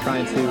that I was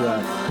trying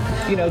to,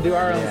 do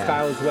our own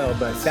style as well.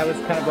 But that was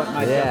kind of what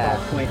my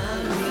jump-off point.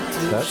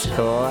 That's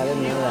cool. I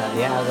didn't know that.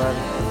 Yeah, I love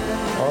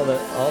all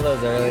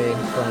those early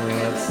Flaming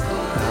Lips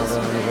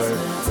albums were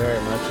very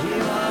much,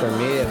 for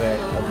me, a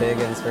big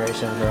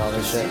inspiration for all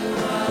this shit.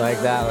 Like,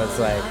 that was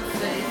like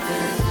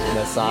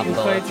the soft. You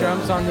play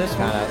drums on this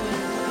one?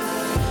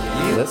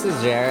 This is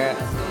Jarrett,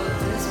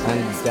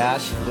 and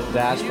Dash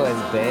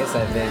plays bass,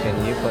 I think,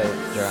 and you play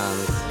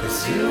drums.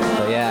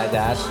 But yeah,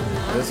 Dash,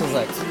 this was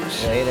like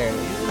later.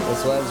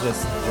 This was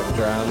just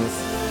drums.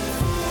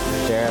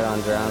 Jarrett on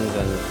drums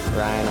and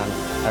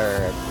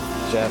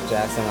Jeff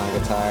Jackson on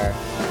guitar.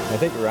 I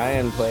think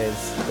Ryan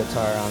plays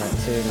guitar on it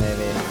too,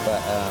 maybe.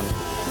 But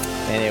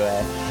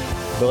anyway,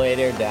 but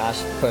later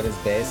Dash put his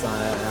bass on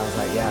it, and I was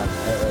like, yeah,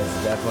 it was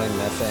definitely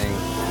missing.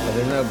 But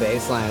there's no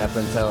bass line up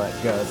until it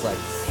goes like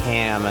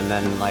ham, and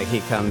then like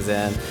he comes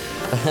in. It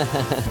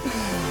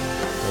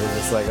was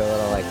just like a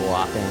little like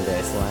walking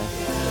bass line.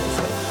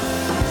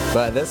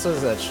 But this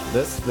was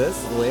this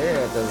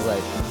lyric was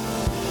like,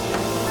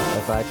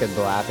 if I could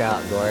black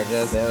out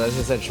gorgeous, it was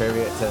just a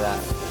tribute to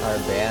our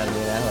band,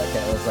 like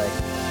it was like,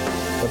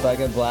 if I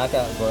could black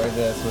out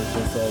gorgeous was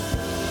just like,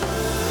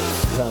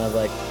 kind of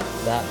like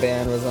that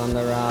band was on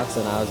the rocks,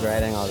 and I was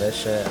writing all this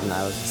shit, and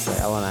I was just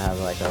like, I want to have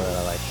like a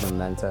little like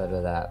memento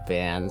to that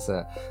band.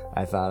 So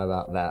I thought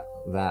about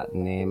that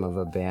name of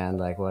a band,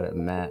 like what it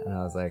meant, and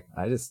I was like,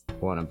 I just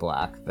want to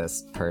black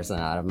this person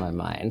out of my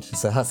mind.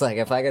 So I was like,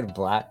 if I could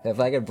black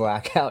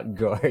out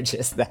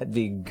Gorgeous, that'd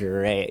be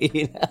great,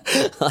 you know.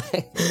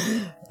 Like,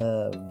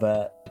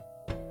 but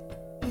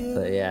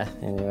yeah.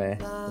 Anyway,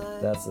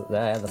 that's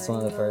one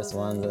of the first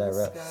ones that I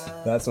wrote.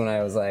 That's when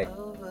I was like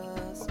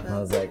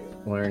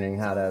learning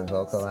how to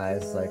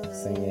vocalize, like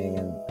singing,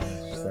 and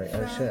just like,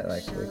 oh shit,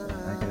 like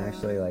I can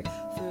actually like.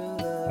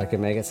 I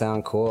can make it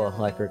sound cool,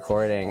 like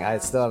recording. I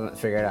still haven't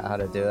figured out how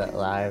to do it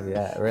live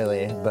yet,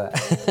 really, but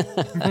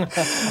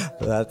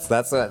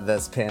that's what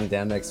this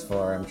pandemic's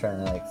for. I'm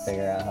trying to like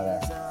figure out how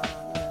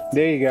to.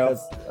 There you go.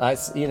 I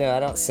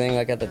don't sing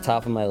like at the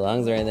top of my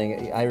lungs or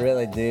anything. I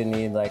really do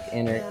need like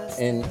inner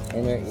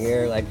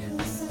ear like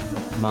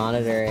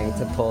monitoring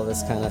to pull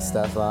this kind of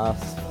stuff off.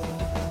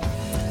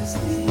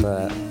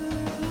 But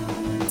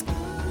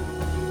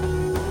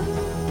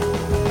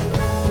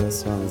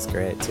this one's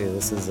great too.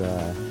 This is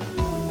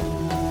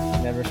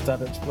Never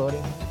Stop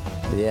Exploding.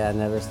 Yeah,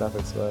 Never Stop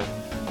Exploding.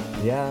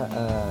 Yeah,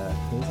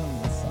 who's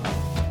on this song?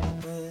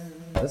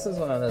 This is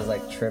one of those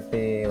like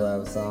trippy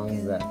love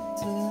songs that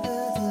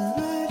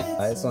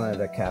I just wanted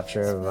to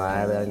capture a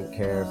vibe. I didn't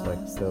care if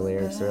like the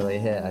lyrics really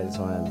hit. I just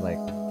wanted like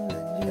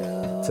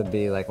to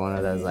be like one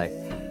of those like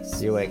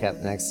you wake up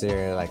next to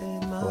your like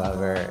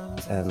lover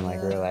and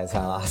like realize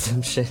how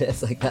awesome shit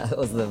is. Like that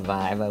was the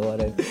vibe I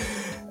wanted.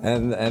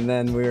 And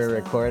then we were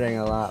recording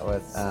a lot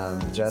with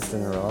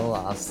Justin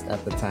Roloffs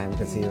at the time,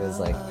 because he was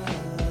like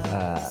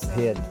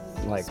he had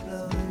like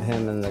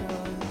him and the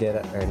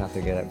not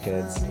the Get Up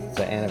Kids,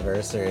 the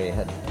Anniversary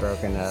had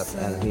broken up,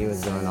 and he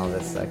was doing all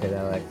this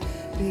psychedelic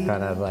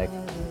kind of like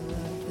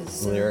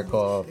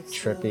lyrical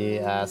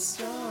trippy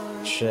ass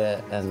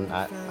shit, and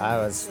I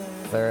was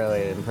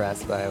thoroughly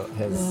impressed by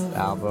his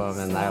album,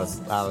 and I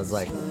was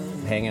like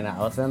hanging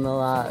out with him a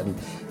lot and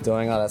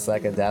doing all the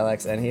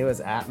psychedelics, and he was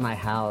at my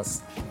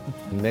house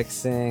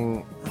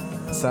mixing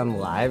some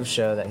live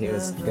show that he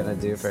was gonna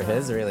do for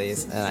his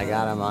release, and I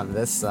got him on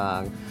this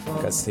song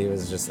because he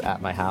was just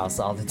at my house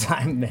all the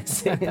time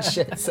mixing and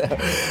shit. So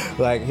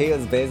like he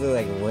was basically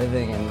like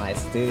living in my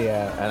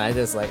studio, and I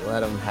just like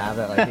let him have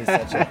it. Like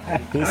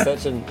he's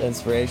such an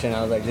inspiration.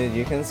 I was like, dude,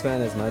 you can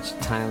spend as much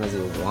time as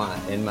you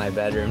want in my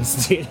bedroom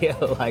studio.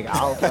 Like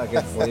I'll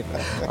fucking sleep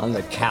on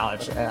the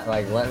couch.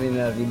 Like let me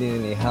know if you need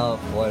any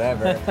help,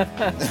 whatever.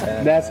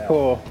 And, that's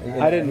cool. You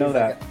know, I didn't know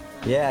that.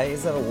 Yeah,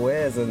 he's a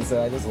whiz, and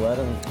so I just let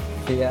him.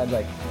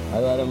 I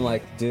let him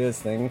like do his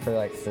thing for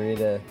like 3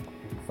 to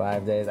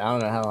 5 days. I don't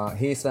know how long.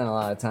 He spent a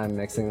lot of time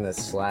mixing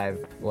this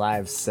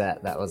live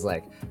set that was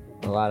like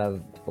a lot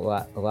of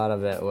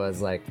it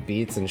was like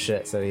beats and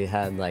shit. So he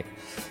had like,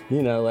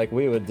 you know, like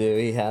we would do.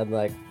 He had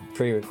like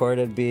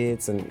pre-recorded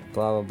beats and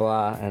blah blah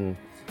blah. And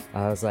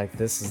I was like,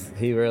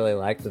 he really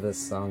liked this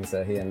song,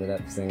 so he ended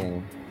up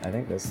singing. I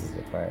think this is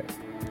the part.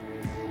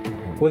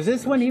 Was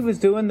this when he was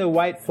doing the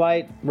White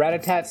Flight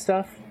Rat-a-tat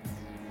stuff?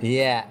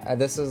 Yeah,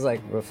 this was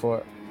like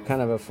before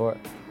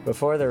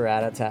the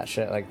Rat-a-tat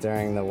shit, like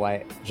during the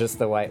White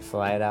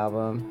Flight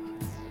album,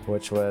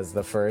 which was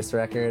the first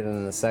record, and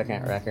then the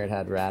second record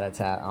had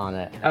Rat-a-tat on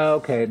it. Oh,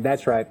 okay,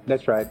 that's right.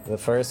 The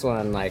first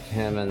one, like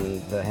him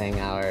and the Hang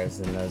Hours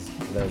and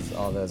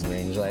all those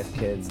Range Life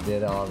kids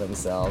did all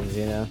themselves,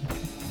 you know.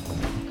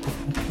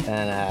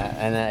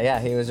 And yeah,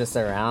 he was just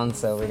around,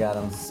 so we got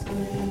him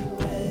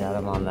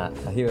on that.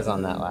 He was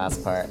on that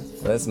last part.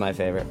 This is my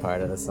favorite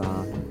part of the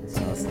song.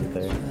 Listen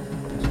through.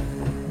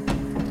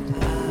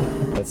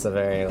 It's a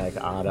very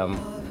like autumn.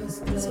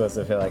 It's supposed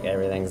to feel like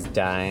everything's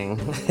dying.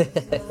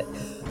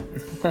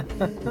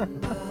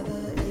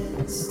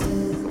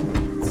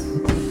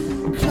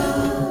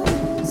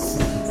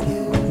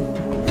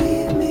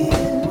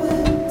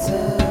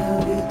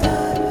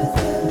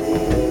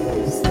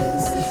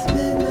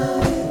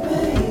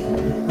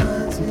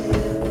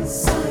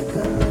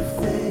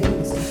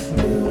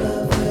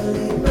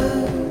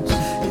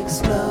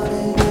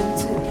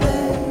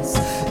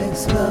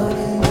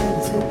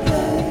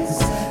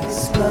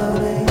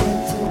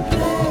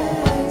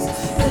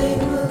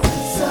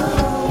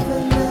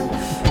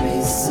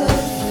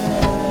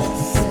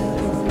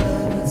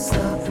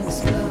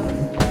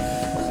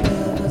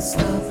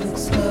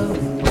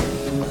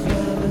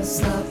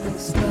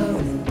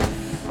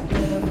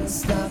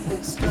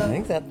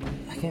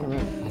 I can't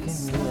remember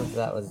if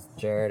that was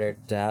Jared or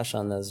Dash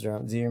on those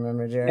drums. Do you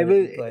remember Jared?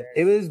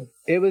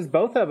 It was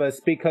both of us,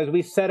 because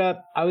we set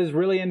up. I was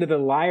really into the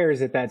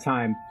Liars at that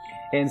time,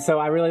 and so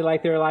I really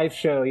liked their live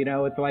show, you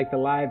know, with like the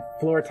live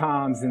floor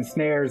toms and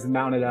snares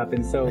mounted up,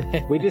 and so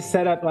we just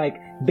set up like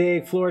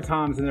big floor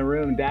toms in the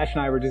room. Dash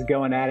and I were just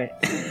going at it.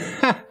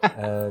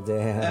 Oh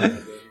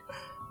damn!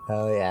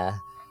 Oh yeah,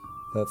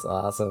 that's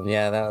awesome.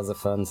 Yeah, that was a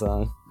fun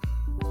song.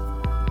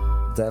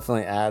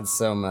 Definitely adds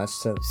so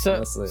much to.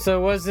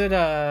 So was it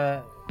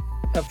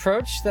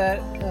Approach that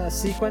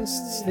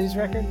sequenced these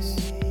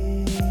records?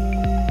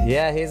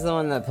 Yeah, he's the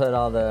one that put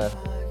all the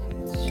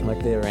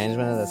Like the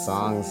arrangement of the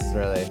songs is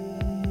really.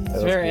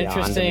 It's very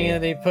interesting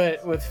that they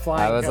put with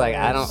flying. I was like,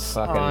 I don't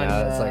fucking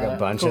know. It's like a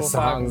bunch of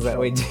songs that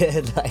we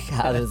did. Like,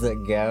 how does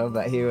it go?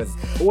 But he was.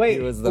 Wait, he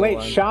was the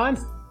one. Sean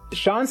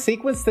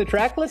sequenced the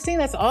track listing?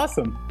 That's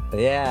awesome.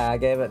 Yeah, I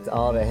gave it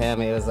all to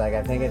him. He was like,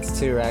 I think it's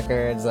 2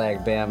 records.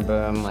 Like, bam,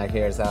 boom. Like,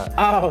 here's how.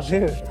 Oh,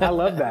 dude, I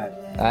love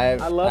that. I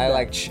love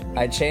that.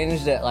 I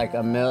changed it like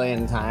a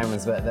million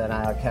times, but then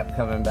I kept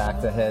coming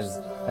back to his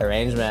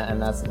arrangement,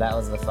 and that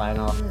was the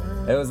final.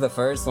 It was the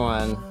first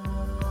one.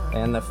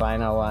 And the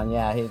final one,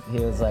 yeah, he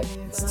was like,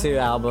 it's 2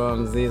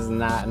 albums, these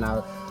and that, and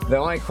the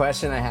only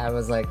question I had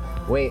was like,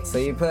 wait, so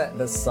you put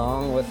the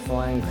song with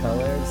flying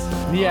colors?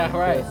 Yeah,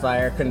 right.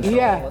 Fire control.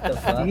 Yeah. What the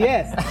fuck?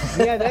 Yes.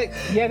 Yeah,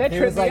 that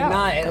He was like, out.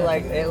 nah,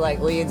 it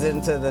leads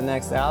into the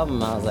next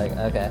album. I was like,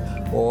 okay,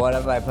 well, what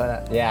if I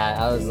put? Yeah,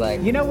 I was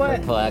like, you know what?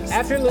 Perplexed.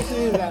 After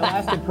listening to that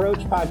Last Approach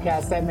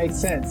podcast, that makes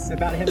sense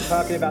about him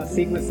talking about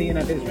sequencing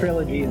of his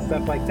trilogy and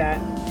stuff like that.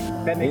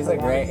 That makes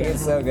He's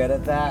so good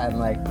at that, and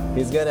like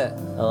he's good at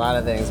a lot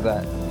of things,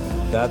 but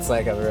that's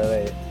like a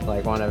really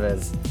like one of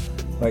his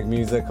like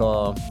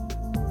musical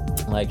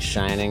like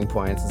shining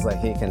points is like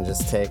he can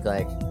just take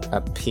like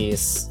a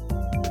piece.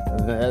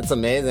 It's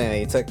amazing.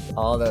 He took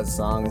all those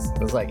songs.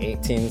 It was like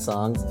 18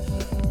 songs.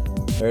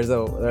 There's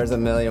a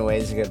million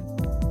ways you could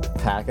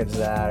package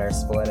that or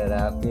split it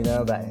up, you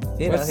know. But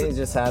he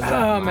just has that.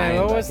 Oh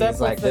man, what was up? He's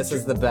like, this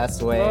is the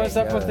best way. What was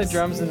up with the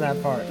drums in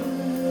that part?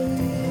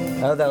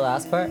 Oh, the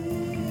last part?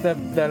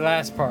 The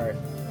last part.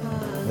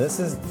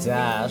 This is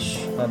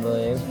Dash, I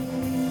believe.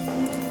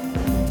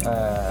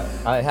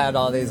 I had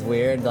all these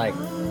weird, like,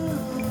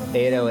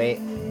 808.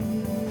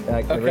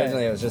 Like,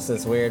 originally it was just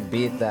this weird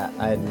beat that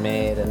I had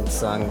made and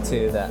sung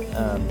to that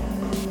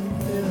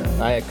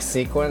I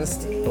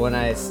sequenced when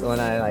I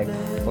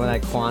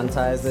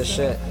quantized this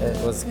shit.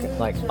 It was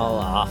like all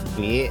off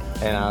beat,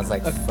 and I was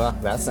like,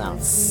 "Fuck, that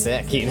sounds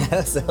sick," you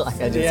know. So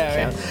like, I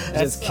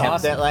just kept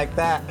awesome. It like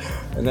that.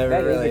 I never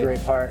that really is a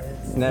great part.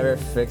 Never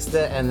fixed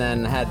it, and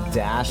then had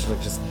Dash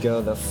like just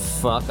go the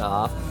fuck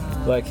off.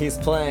 Like he's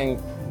playing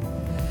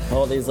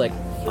all these like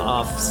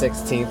off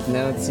 16th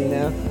notes, you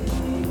know.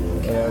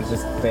 And it was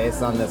just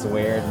based on this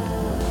weird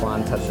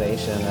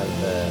quantization of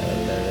the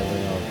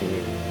original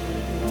beat.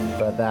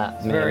 But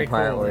that main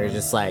part where he's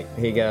just like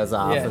he goes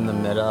off in the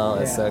middle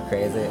is so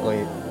crazy.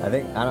 I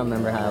don't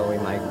remember how we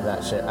mic'd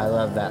that shit. I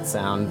love that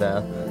sound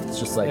though. It's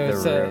just like the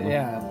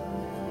room.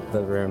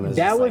 The room is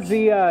that was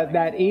the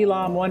that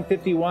Elam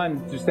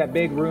 151, just that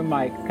big room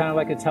mic, kind of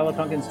like a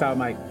Telefunken style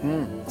mic.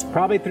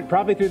 Probably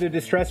through the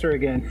distressor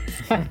again.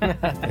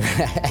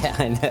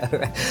 I know.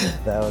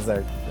 That was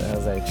our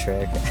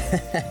trick.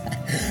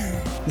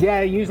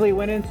 Yeah, it usually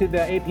went into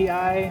the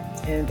API,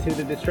 into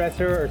the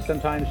distressor, or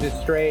sometimes just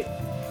straight,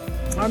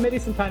 or maybe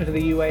sometimes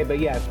the UA. But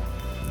yeah,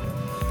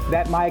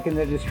 that mic and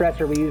the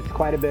distressor we used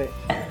quite a bit.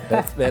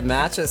 It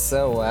matches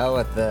so well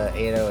with the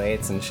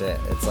 808s and shit.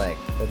 It's like,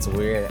 it's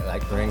weird. It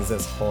like brings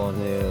this whole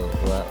new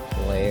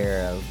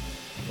layer of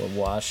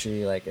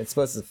washy. Like it's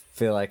supposed to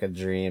feel like a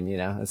dream, you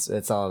know.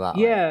 It's all about.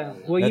 Yeah,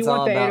 well, you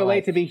want the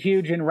 808 to be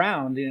huge and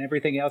round, and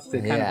everything else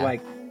to kind of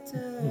like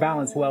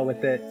balance well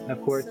with it,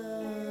 of course.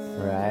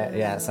 Right.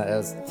 Yeah. So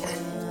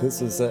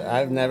this was.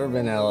 I've never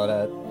been able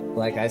to.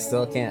 Like I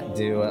still can't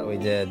do what we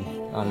did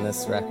on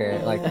this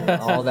record. Like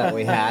all that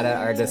we had at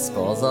our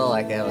disposal.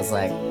 Like it was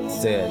like,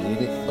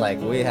 dude,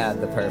 like we had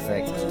the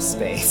perfect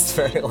space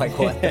for like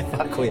what the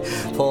fuck we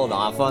pulled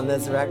off on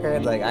this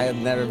record. Like I'd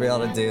never be able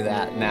to do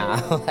that now.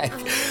 Like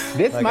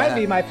this might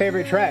be my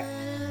favorite track.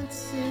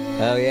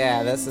 Oh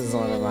yeah, this is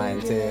one of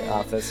mine too,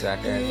 off this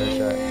record for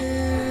sure.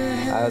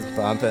 I was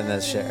bumping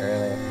this shit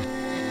earlier.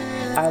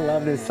 I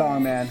love this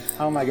song, man.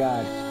 Oh my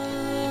god.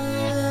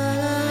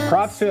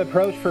 Props to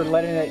Approach for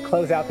letting it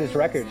close out this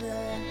record.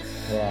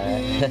 Yeah.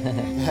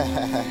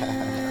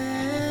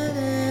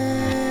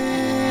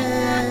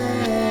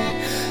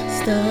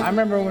 I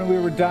remember when we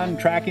were done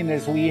tracking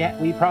this,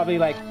 we probably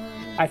like,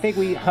 I think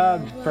we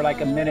hugged for like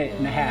a minute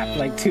and a half,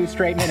 like 2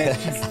 straight minutes.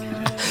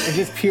 It's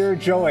just pure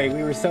joy.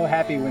 We were so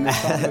happy when the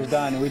song was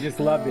done, and we just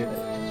loved it.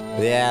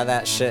 Yeah,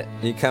 that shit.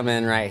 You come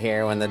in right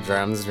here when the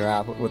drums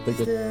drop with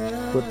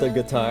the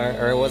guitar,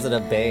 or was it a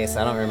bass?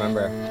 I don't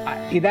remember.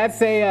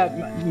 That's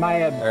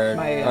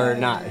or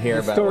not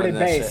here, but distorted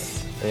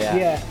bass.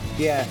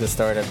 Yeah.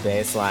 Distorted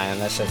bass line.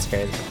 That shit's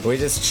crazy. We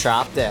just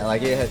chopped it.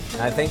 Like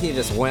I think you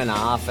just went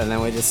off, and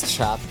then we just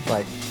chopped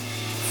like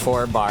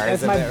 4 bars.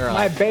 That's of it.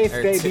 My bass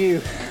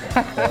debut.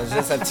 It was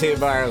just a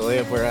 2-bar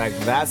loop. We're like,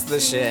 that's the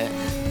shit.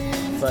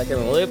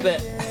 Fucking loop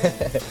it.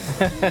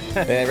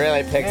 It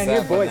really picks up. Man,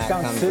 your voice when that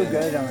sounds comes so in.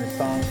 good on this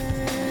song.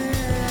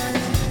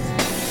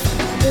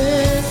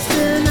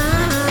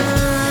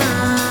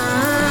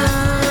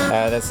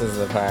 Oh, this is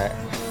the part.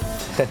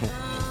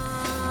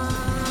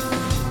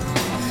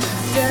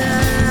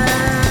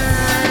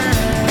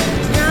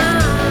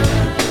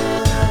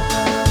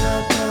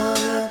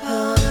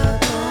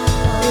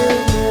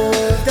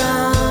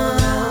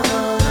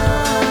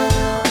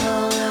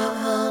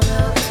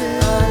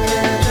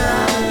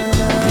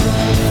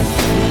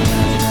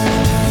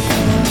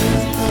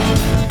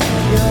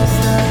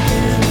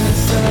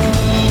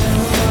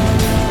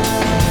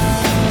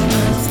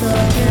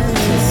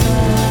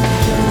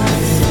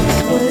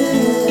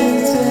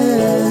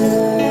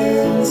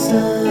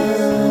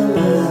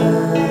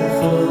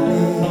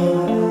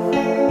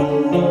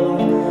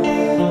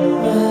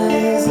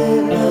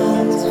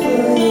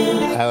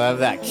 I love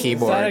that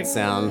keyboard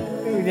sound.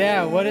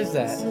 Yeah, what is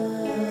that?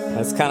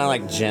 That's kind of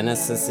like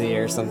Genesis-y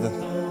or something.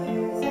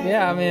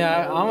 Yeah, I mean,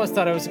 I almost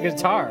thought it was a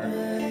guitar.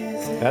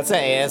 That's an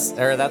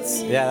ASR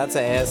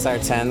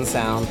 10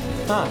 sound.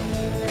 Huh.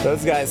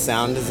 Those guys'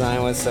 sound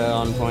design was so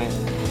on point.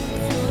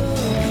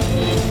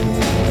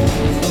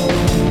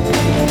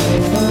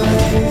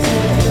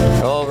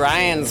 Well,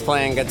 Ryan's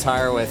playing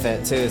guitar with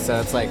it too, so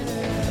it's like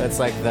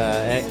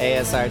the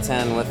ASR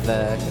 10 with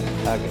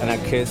an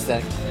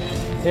acoustic.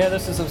 Yeah,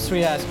 this is some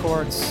sweet ass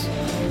chords.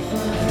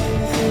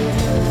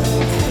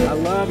 I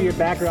love your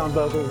background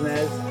vocals,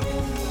 Nez.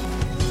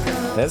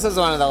 This is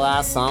one of the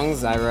last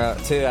songs I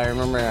wrote too. I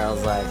remember I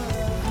was like,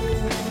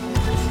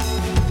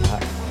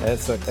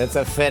 it's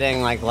a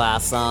fitting like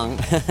last song.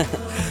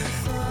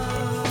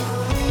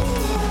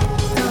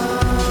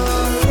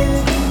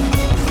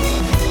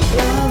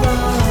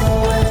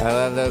 I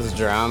love those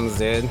drums,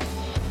 dude.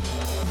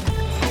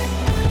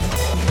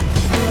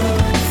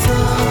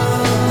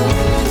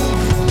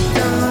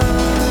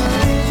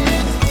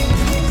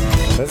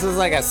 This is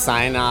like a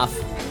sign off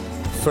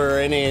for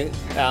any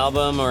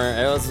album, or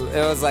it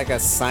was like a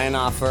sign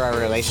off for our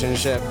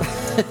relationship.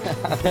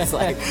 It's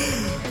like,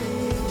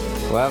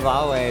 love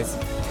always,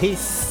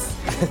 peace.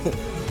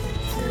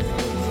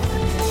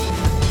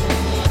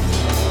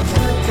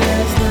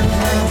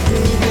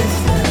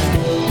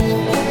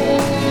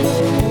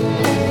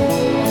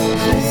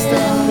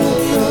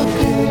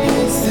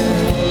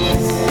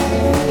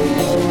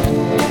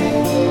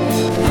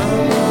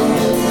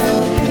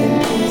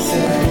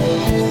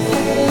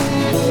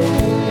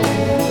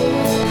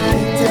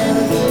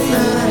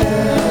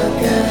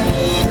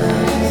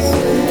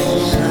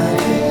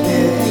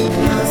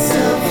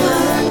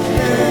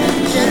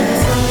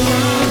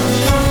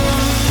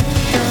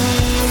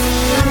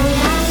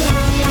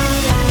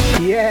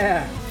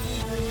 Yeah.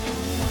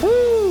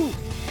 Woo!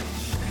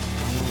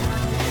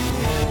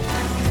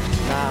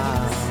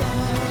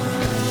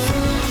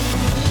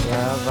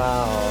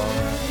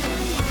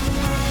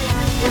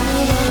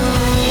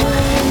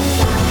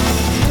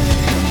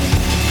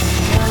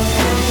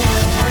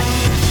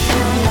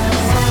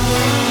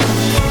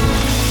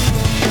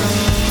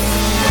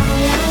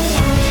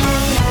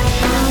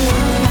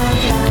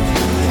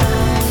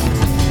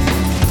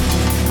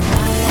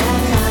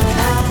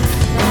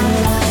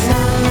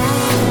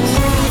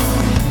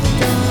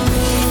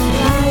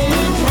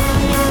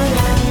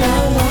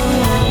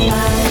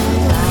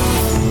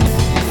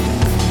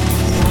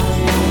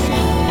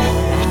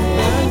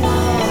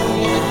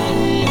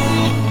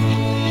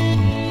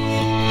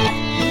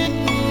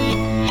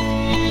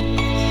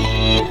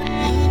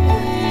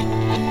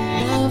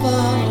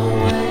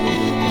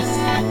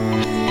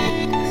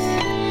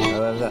 I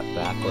love that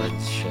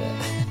backwards shit.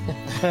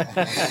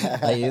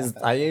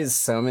 I used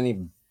so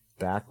many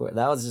backward.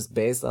 That was just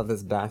based off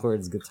this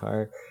backwards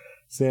guitar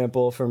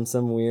sample from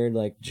some weird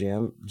like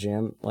jam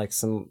like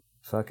some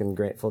fucking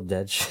Grateful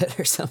Dead shit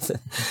or something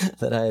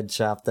that I had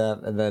chopped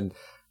up, and then.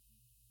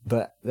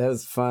 But that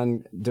was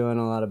fun doing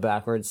a lot of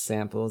backwards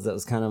samples. That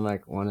was kind of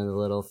like one of the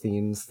little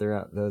themes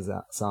throughout those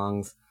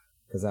songs,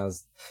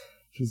 because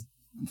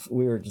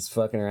we were just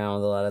fucking around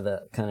with a lot of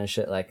that kind of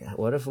shit. Like,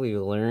 what if we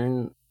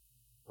learn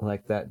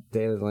like that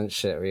David Lynch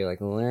shit where you like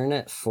learn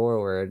it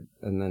forward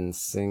and then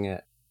sing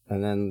it,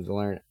 and then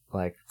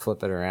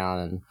flip it around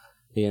and,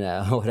 you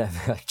know, whatever,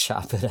 like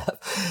chop it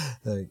up.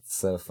 Like,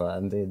 so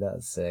fun, dude.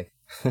 That's sick.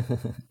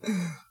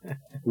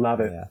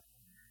 Love it. Yeah.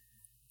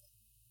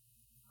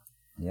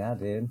 Yeah,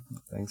 dude.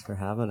 Thanks for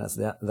having us.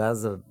 That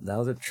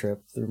was a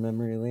trip through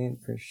memory lane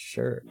for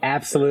sure.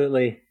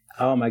 Absolutely.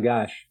 Oh my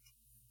gosh.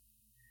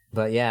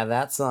 But yeah,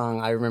 that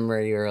song, I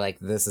remember you were like,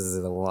 "This is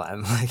the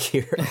one." Like,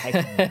 you were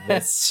like,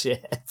 "This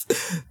shit,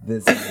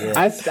 this is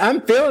it."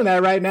 I'm feeling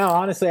that right now.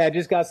 Honestly, I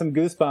just got some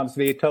goosebumps. To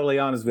be totally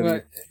honest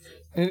with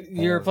you.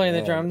 You were playing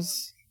the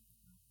drums?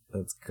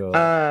 That's cool.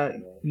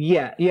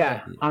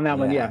 Yeah, on that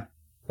one, yeah.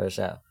 For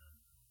sure.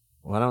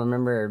 Well, I don't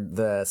remember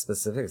the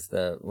specifics.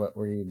 What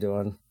were you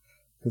doing?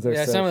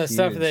 Yeah, so some of the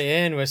stuff at the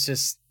end was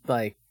just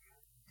like,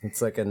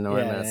 it's like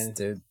enormous,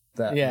 dude.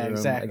 That room,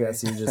 exactly. I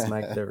guess you just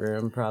mic'd the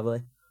room,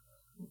 probably.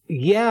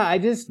 Yeah, I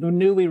just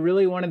knew we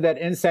really wanted that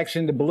end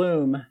section to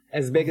bloom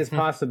as big as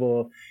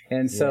possible.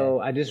 And so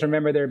I just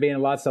remember there being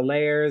lots of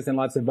layers and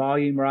lots of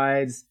volume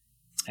rides.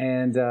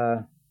 And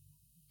I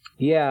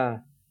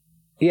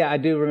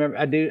do remember,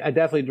 I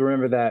definitely do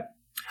remember that.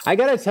 I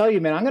got to tell you,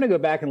 man, I'm going to go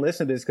back and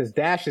listen to this because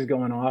Dash is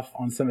going off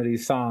on some of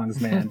these songs,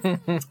 man.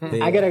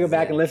 I got to go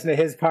back and listen to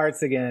his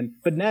parts again.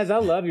 But Nez, I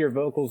love your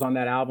vocals on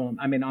that album.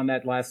 I mean, on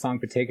that last song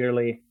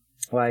particularly.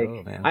 Like,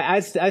 I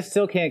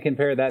still can't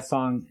compare that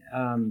song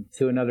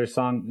to another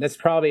song. That's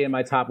probably in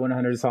my top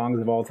 100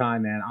 songs of all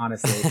time, man,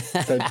 honestly.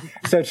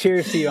 So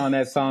cheers to you on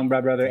that song,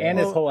 brother, and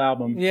this whole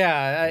album.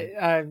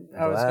 Yeah,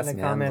 I was going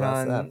to comment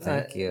on.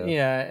 Thank you.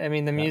 Yeah, I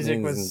mean, the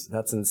music was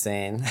that's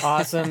insane.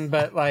 awesome,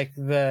 but like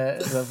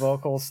the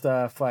vocal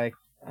stuff, like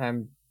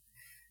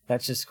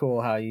that's just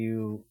cool how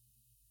you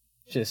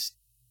just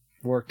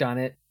worked on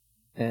it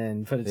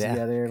and put it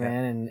together,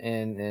 man.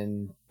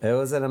 And it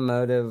was an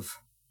emotive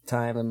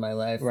time in my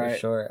life Right. for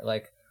sure.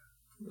 Like,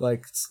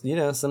 you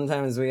know,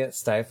 sometimes we get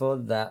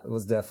stifled. That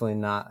was definitely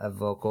not a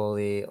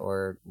vocally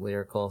or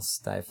lyrical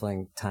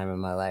stifling time in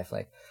my life.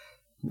 Like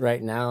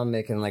right now I'm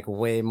making like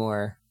way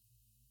more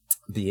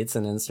beats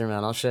and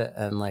instrumental shit,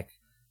 and like,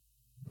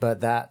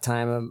 but that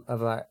time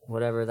of our,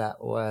 whatever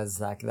that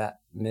was, like that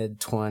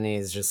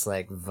mid-20s, just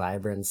like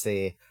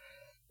vibrancy,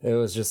 it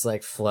was just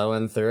like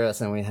flowing through us,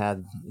 and we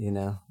had, you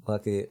know,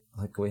 lucky,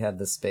 like we had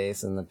the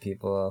space and the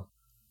people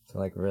to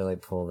like really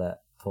pull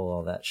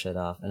all that shit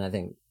off. And I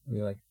think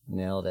we like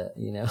nailed it,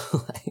 you know,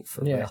 like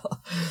for real.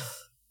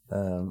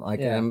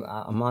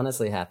 I'm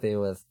honestly happy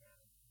with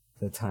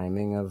the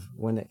timing of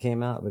when it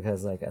came out,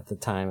 because like at the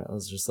time it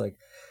was just like,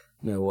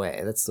 no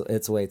way,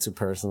 it's way too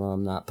personal.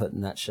 I'm not putting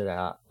that shit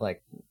out.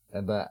 Like,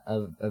 but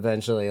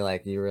eventually,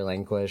 like, you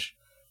relinquish.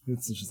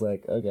 It's just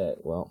like, okay,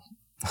 well,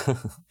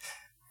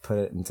 put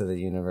it into the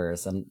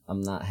universe. I'm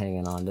not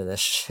hanging on to this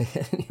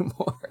shit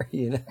anymore,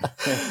 you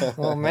know.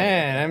 Well,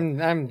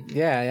 man,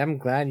 I'm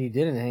glad you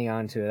didn't hang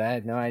on to it. I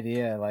had no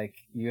idea like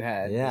you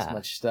had this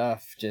much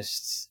stuff.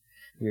 Just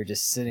you're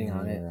just sitting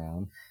on it.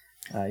 Around.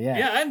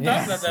 Yeah, I hadn't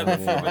thought about that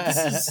before, but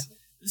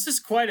this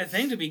is quite a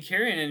thing to be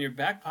carrying in your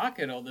back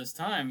pocket all this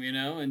time, you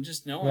know, and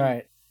just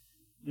knowing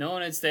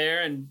it's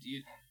there, and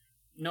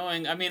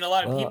knowing. I mean, a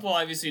lot of people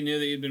obviously knew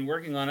that you'd been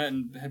working on it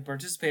and had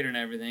participated in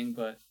everything,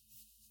 but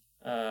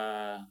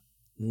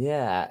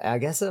yeah, I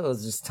guess it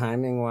was just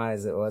timing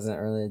wise, it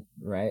wasn't really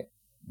right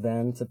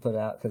then to put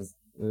out, because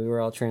we were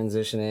all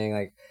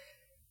transitioning.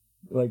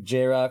 Like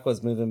J-Rock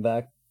was moving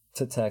back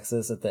to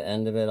Texas at the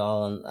end of it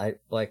all, and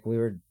we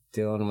were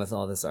dealing with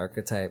all this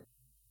Archetype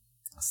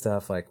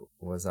stuff. Like,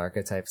 was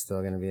Archetype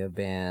still going to be a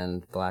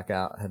band?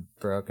 Blackout had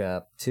broke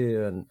up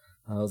too, and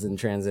I was in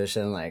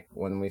transition. Like,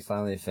 when we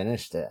finally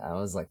finished it, I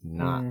was like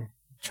not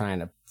trying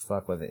to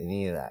fuck with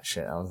any of that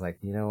shit. I was like,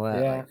 you know what,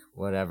 like,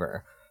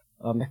 whatever,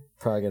 I'm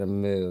probably gonna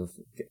move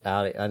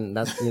out and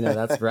that's, you know,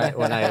 that's right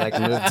when I like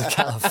moved to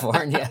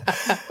California.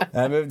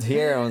 I moved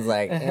here and was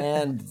like,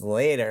 and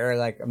later,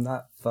 like, I'm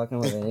not fucking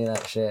with any of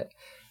that shit.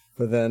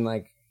 But then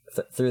like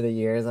through the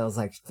years, I was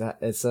like,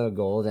 it's so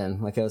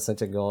golden. Like, it was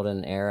such a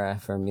golden era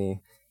for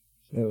me.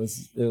 It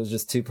was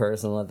just too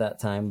personal at that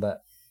time,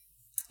 but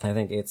I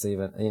think it's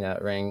even, you know,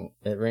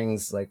 it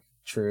rings like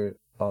true.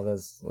 All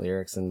those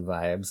lyrics and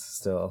vibes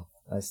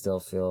I still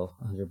feel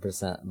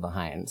 100%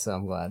 behind. So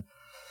I'm glad.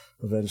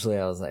 Eventually,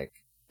 I was like,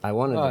 I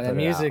wanted to put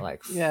it out.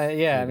 Like,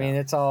 I mean,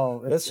 it's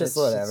all. It's just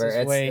whatever.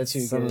 It's way it's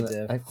too good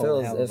to.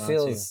 It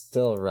feels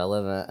still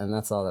relevant, and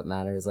that's all that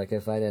matters. Like,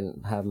 if I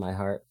didn't have my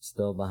heart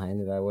still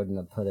behind it, I wouldn't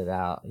have put it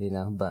out, you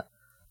know. But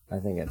I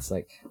think it's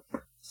like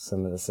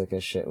some of the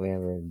sickest shit we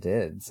ever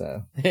did.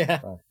 So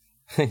yeah,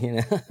 you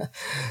know,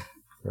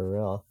 for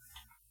real.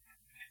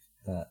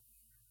 But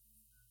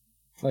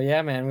well,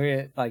 yeah, man,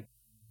 we like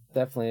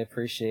definitely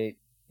appreciate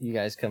you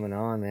guys coming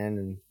on, man,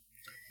 and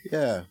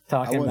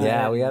talking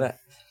about it. We gotta.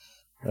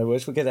 I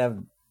wish we could have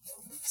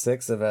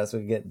 6 of us. We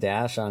could get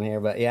Dash on here,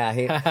 but yeah,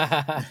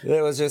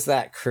 it was just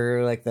that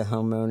crew, like the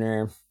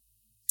homeowner.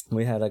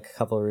 We had a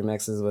couple of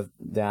remixes with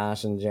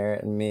Dash and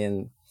Jarrett and me,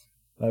 and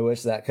I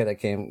wish that could have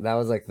came. That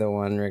was like the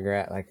one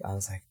regret. Like, I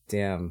was like,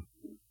 damn,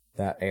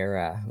 that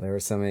era. There were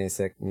so many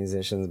sick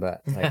musicians,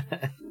 but like.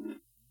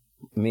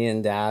 Me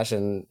and Dash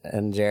and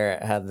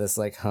Jarrett had this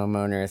like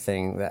homeowner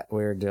thing that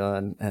we were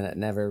doing, and it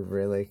never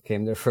really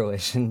came to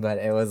fruition, but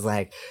it was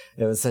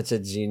such a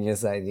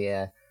genius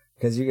idea,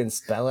 because you can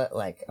spell it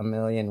like a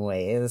million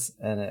ways,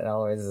 and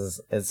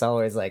it's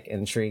always like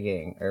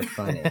intriguing or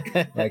funny.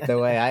 Like, the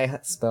way I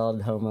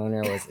spelled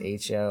homeowner was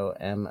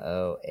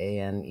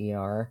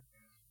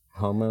HOMOANER,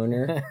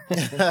 homeowner.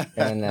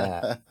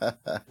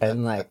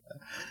 and like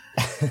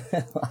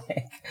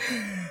like,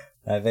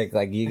 I think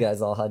like you guys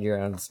all had your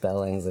own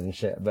spellings and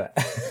shit, but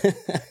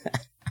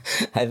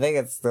I think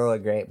it's still a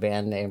great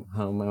band name,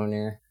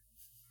 Homeowner.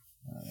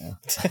 I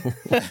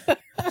don't know.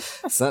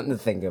 Something to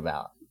think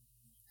about.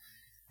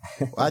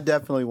 Well, I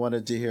definitely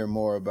wanted to hear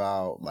more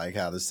about like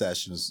how the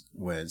sessions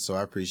went, so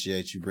I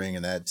appreciate you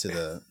bringing that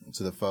to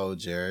the fold,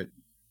 Jared.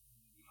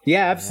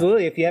 Yeah,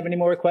 absolutely. If you have any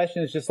more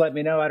questions, just let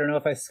me know. I don't know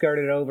if I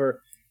skirted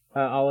over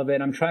all of it.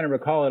 I'm trying to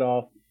recall it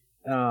all.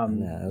 But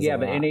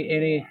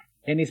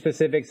any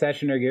specific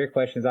session or gear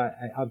questions,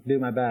 I'll do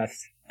my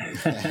best.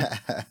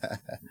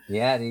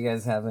 Yeah, do you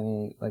guys have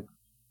any, like,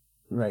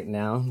 right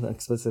now,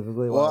 like,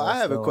 specifically? Well, I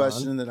have a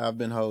question that I've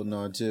been holding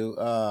on to.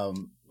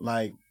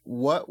 Like,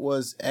 what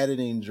was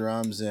editing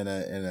drums in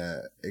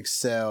a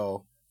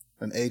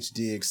an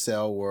HD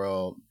Excel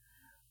world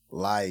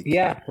like?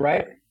 Yeah,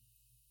 right.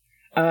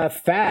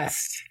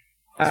 Fast.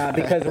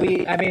 Because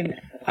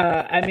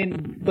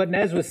what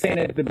Nez was saying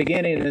at the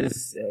beginning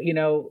is, you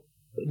know,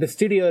 the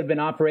studio had been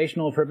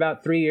operational for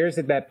about 3 years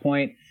at that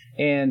point,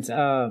 and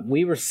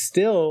we were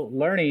still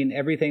learning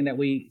everything that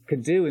we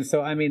could do. And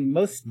so, I mean,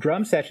 most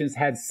drum sessions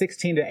had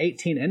 16 to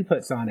 18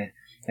 inputs on it,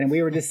 and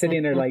we were just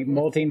sitting there like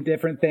multing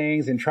different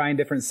things and trying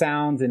different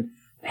sounds. And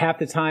half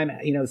the time,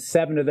 you know,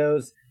 7 of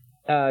those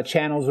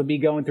channels would be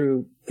going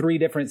through 3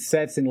 different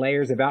sets and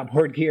layers of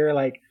outboard gear.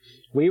 Like,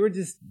 we were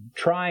just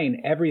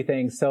trying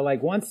everything. So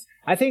like once,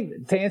 I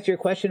think to answer your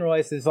question,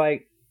 Royce, is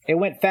like, it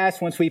went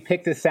fast once we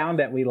picked a sound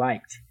that we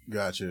liked.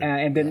 Gotcha.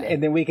 And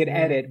then we could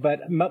edit.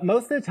 But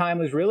most of the time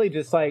was really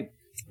just like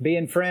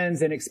being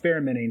friends and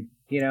experimenting,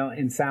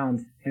 in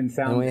sound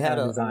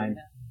design.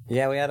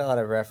 Yeah, we had a lot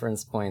of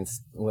reference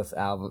points with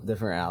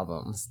different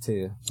albums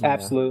too.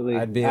 Absolutely.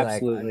 I'd be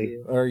absolutely.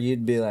 or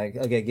you'd be like,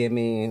 okay, give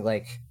me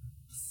like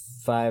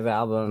 5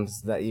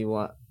 albums that you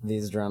want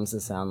these drums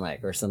to sound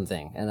like or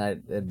something.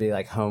 And it'd be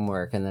like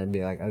homework, and I'd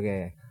be like,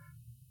 okay,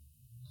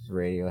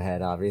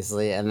 Radiohead,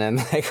 obviously, and then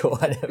like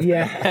whatever.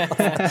 Yeah.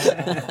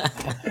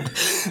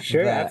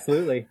 Sure,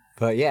 absolutely.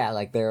 But yeah,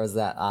 like there was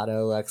that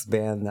Otto Lux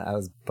band that I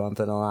was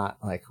bumping a lot.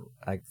 Like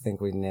I think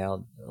we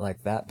nailed,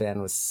 like that band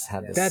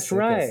had the That's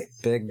right.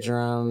 big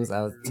drums.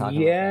 I was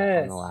talking about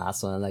that on the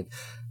last one. Like,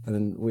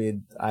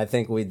 and I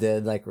think we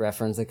did like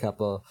reference a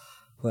couple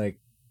like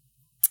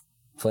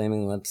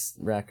Flaming Lips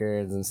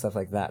records and stuff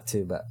like that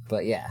too.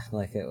 But yeah,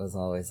 like it was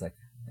always like,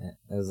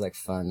 it was like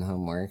fun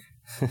homework.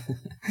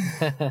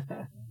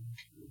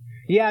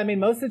 Yeah, I mean,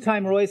 most of the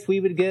time, Royce, we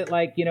would get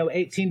like,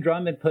 18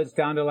 drum inputs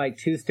down to like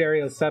 2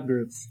 stereo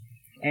subgroups.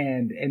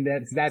 And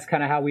that's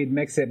kind of how we'd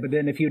mix it. But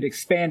then if you'd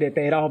expand it,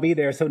 they'd all be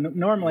there. So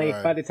normally,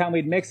 by the time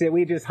we'd mix it,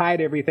 we'd just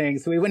hide everything.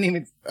 So we wouldn't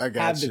even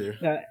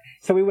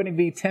so we wouldn't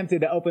be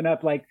tempted to open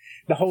up like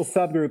the whole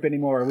subgroup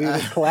anymore. We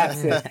would just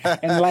collapse it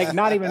and like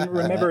not even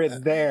remember it's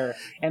there.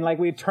 And like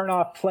we'd turn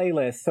off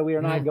playlists, so we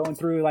are not going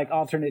through like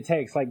alternate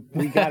takes. Like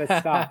we gotta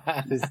stop.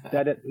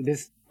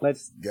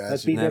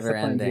 Let's be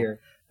disciplined here.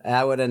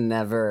 I would have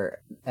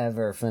never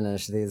ever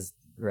finished these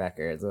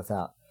records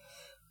without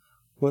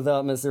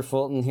Mr.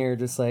 Fulton here,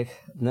 just like,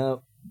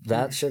 nope,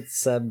 that shit's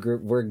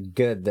subgroup, we're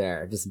good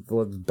there. Just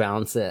we'll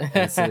bounce it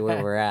and see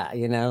where we're at.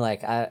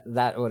 Like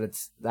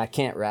I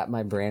can't wrap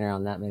my brain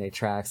around that many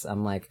tracks.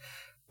 I'm like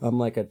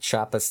a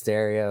chop a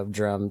stereo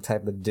drum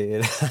type of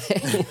dude.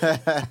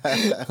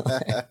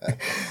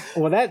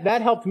 Well,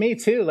 that helped me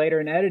too later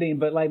in editing,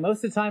 but like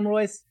most of the time,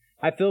 Royce,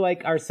 I feel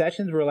like our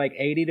sessions were like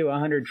 80 to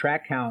 100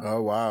 track count.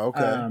 Oh wow,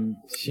 okay.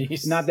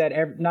 Not that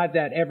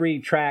every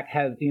track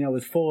has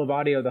was full of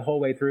audio the whole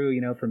way through,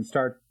 from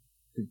start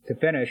to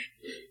finish.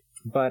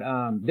 But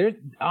there's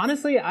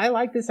honestly, I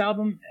like this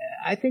album.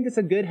 I think it's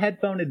a good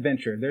headphone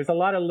adventure. There's a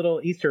lot of little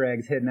Easter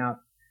eggs hidden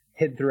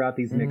throughout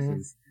these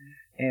mixes,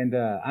 and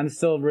I'm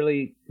still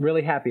really,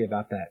 really happy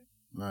about that.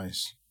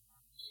 Nice.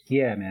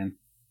 Yeah, man.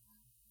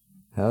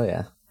 Hell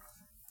yeah.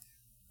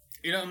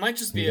 It might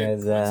just be a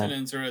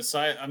coincidence or a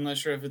side. I'm not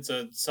sure if it's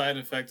a side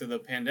effect of the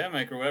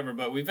pandemic or whatever,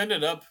 but we've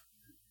ended up,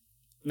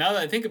 now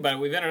that I think about it,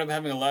 we've ended up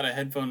having a lot of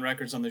headphone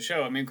records on the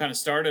show. I mean, we kind of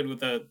started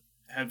with a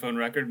headphone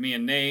record, me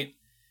and Nate,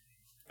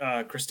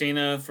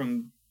 Christina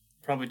from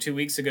probably 2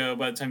 weeks ago.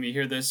 By the time you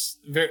hear this,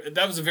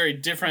 that was a very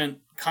different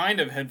kind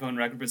of headphone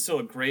record, but still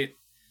a great,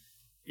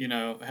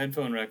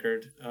 headphone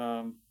record.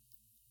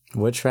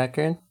 Which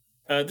record?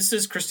 This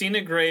is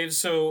Christina Graves.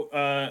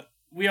 So,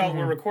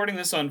 we're recording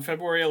this on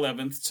February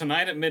 11th,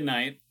 tonight at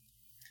midnight.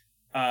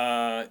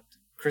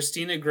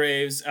 Christina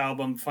Graves'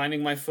 album,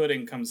 Finding My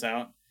Footing, comes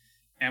out.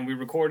 And we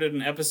recorded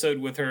an episode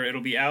with her.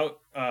 It'll be out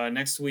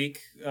next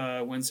week,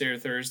 Wednesday or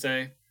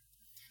Thursday.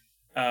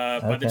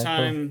 By the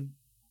time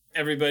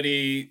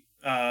everybody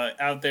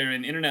out there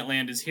in internet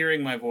land is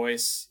hearing my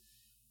voice,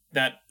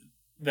 that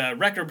the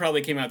record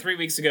probably came out 3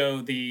 weeks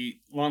ago. The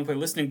Long Play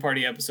Listening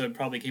Party episode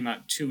probably came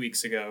out 2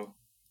 weeks ago.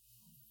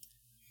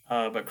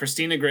 But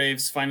Christina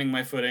Graves, Finding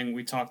My Footing,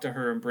 we talked to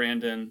her and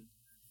Brandon.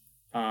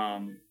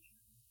 And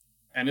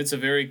it's a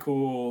very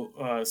cool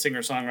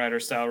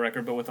singer-songwriter style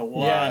record, but with a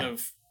lot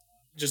of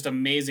just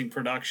amazing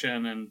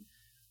production and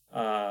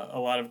a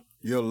lot of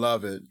you'll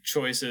love it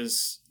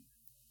choices.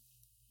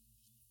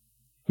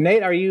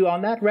 Nate, are you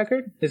on that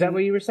record? Is that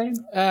what you were saying?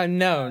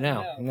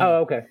 No.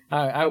 Oh, okay.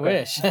 I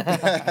wish.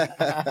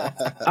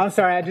 I'm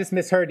sorry, I just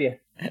misheard you.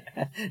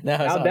 No,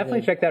 I'll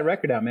definitely check that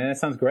record out, man. That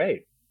sounds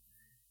great.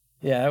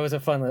 Yeah, it was a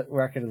fun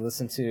record to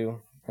listen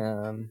to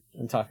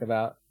and talk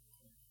about.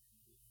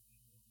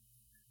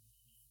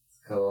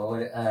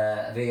 Cool.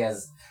 I think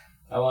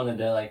I wanted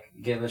to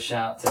give a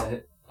shout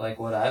to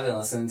what I've been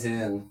listening to,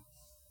 and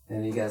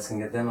maybe you guys can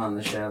get them on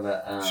the show.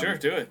 But sure,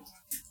 do it.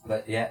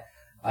 But yeah,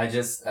 I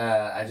just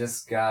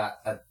got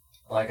a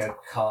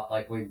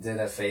call. We did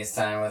a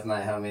FaceTime with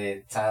my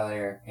homie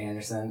Tyler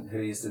Anderson,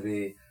 who used to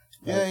be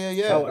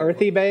Oh,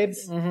 Earthy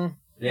Babes. Mm-hmm.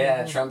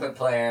 Yeah, trumpet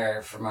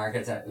player from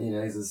Architect.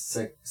 He's a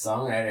sick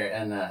songwriter,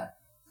 and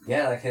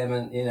him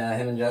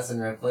and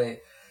Justin Ripley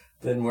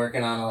been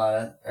working on a lot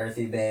of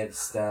Earthy Babes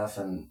stuff,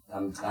 and I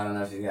don't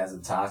know if you guys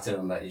have talked to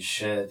them, but you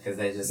should, because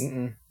they just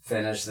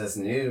finished this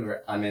new.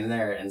 I mean,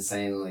 they're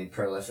insanely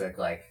prolific.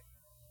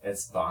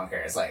 It's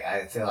bonkers.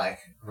 I feel like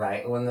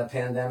right when the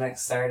pandemic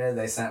started,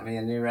 they sent me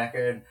a new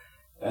record,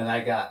 and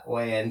I got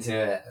way into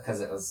it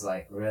because it was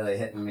really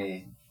hitting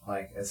me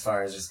as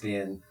far as just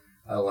being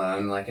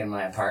alone in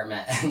my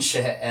apartment and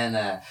shit,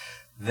 and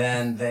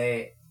then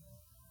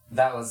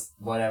that was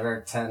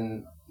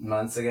 10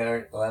 months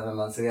ago, 11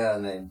 months ago,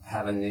 and they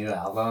have a new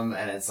album,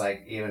 and it's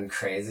like even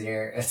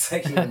crazier. It's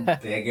like even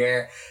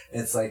bigger.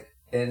 It's like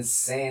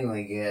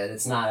insanely good.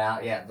 It's not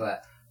out yet,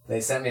 but they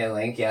sent me a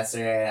link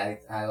yesterday.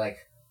 I like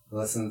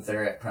listened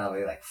through it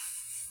probably like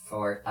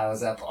I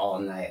was up all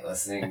night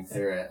listening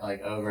through it,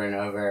 like over and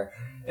over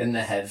in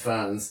the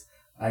headphones.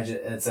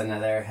 It's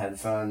another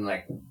headphone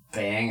like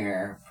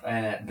banger,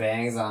 and it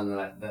bangs on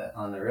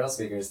the real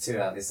speakers too,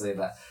 obviously.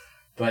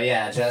 But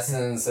yeah,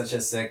 Justin's such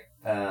a sick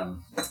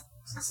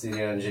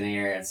studio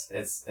engineer.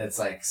 It's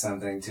like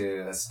something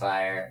to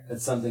aspire.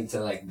 It's something to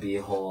like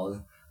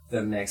behold.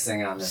 The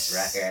mixing on this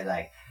record,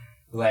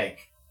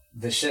 like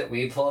the shit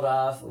we pulled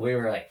off. We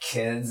were like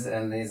kids,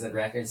 and these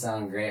records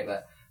sound great,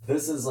 but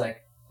this is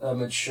like a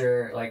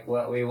mature, like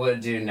what we would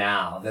do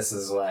now. This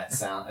is what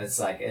it's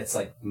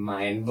like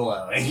mind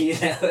blowing, you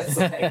know? It's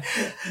like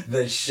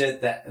the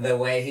shit the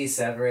way he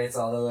separates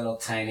all the little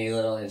tiny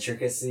little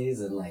intricacies,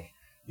 and like,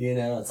 you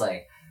know, it's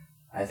like,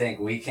 I think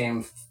we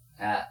came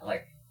at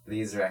like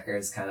these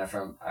records kind of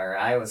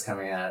I was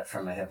coming at it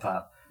from a hip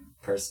hop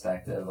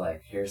perspective,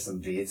 like here's some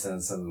beats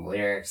and some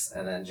lyrics,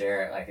 and then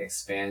Jarrett like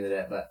expanded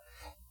it, but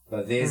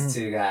these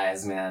two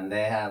guys, man,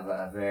 they have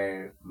a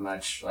very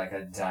much like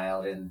a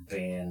dialed in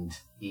band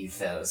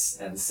ethos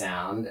and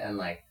sound, and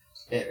like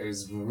it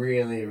was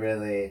really,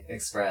 really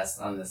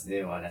expressed on this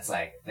new one. It's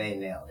like they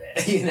nailed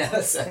it, you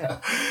know. So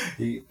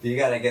you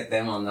got to get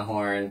them on the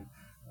horn.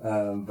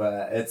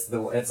 But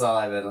it's all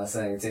I've been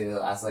listening to the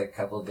last like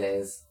couple of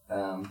days.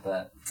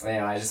 But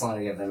anyway, I just want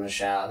to give them a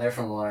shout. They're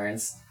from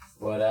Lawrence.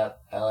 What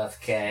up,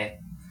 LFK?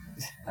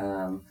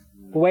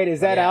 Wait,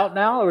 is that out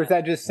now, or is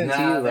that just sent to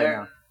you right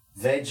now?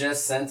 They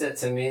just sent it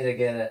to me to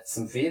get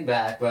some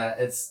feedback, but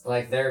it's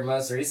like their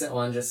most recent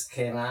one just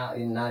came out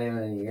not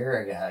even a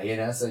year ago, you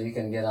know, so you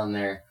can get on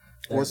their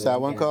What's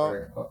that one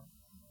called?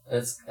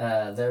 It's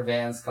their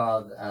band's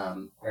called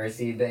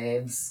Earthy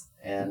Babes,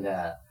 and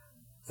the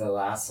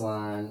last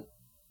one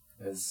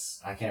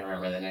is, I can't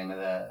remember the name of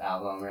the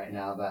album right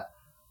now,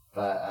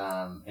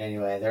 but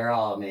anyway, they're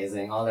all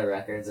amazing. All their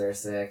records are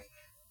sick,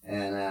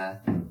 and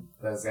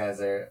those guys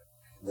are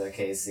the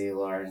KC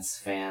Lawrence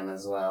fan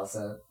as well,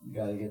 so you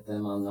gotta get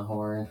them on the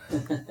horn.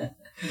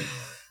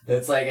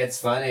 It's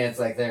funny, it's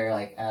like they're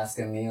like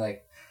asking me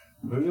like,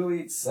 who do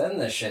we send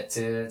this shit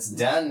to? It's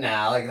done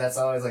now. Like that's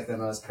always like the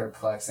most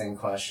perplexing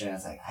question.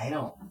 It's like, I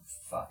don't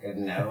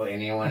fucking know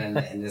anyone in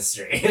the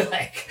industry.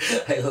 Like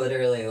I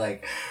literally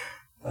like,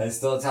 I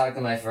still talk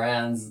to my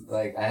friends.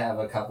 Like I have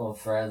a couple of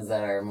friends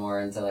that are more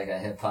into like a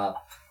hip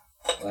hop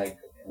like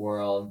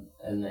world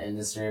in the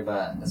industry,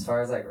 but as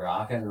far as like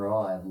rock and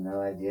roll, I have no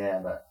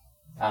idea. But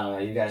I don't know,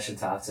 you guys should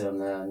talk to him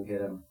though and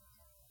get him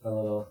a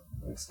little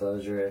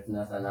exposure if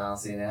nothing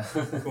else, you know.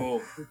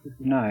 Cool.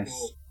 Nice.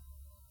 Cool.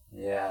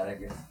 Yeah,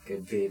 they're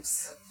good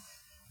peeps.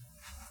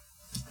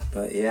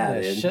 But yeah,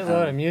 a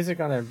shitload of music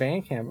on their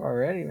Bandcamp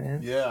already,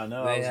 man. Yeah, I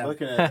know. I was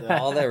looking at that.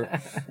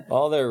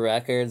 all their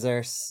records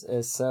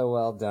is so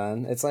well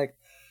done. It's like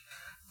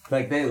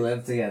they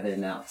live together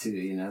now too,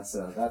 you know.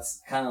 So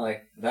that's kind of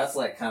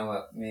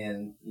what me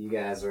and you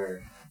guys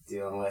were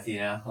dealing with, you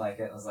know. Like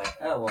it was like,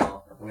 oh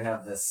well, we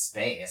have this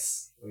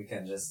space, we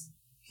can just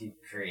keep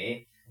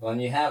create.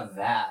 When you have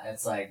that,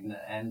 it's like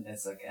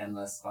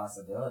endless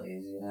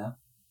possibilities, you know.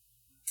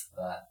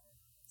 But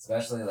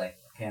especially like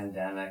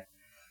pandemic.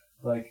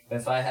 Like,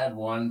 if I had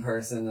one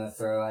person to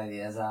throw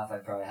ideas off,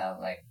 I'd probably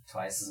have, like,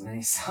 twice as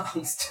many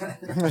songs done.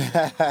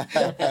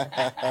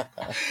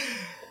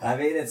 I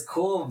mean, it's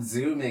cool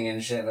Zooming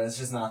and shit, but it's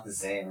just not the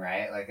same,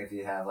 right? Like, if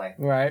you have, like,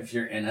 right. If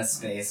you're in a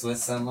space with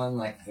someone,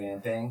 like,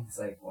 vamping, it's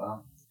like,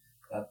 well,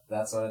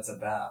 that's what it's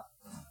about.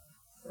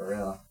 For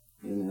real,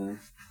 you know?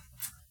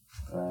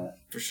 But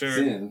for sure.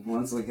 Soon,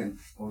 once we can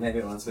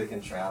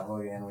travel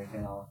again, we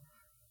can all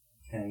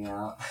hang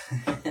out.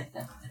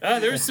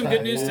 There was some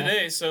good news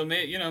today, so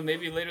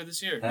maybe later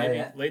this year,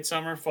 maybe late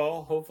summer,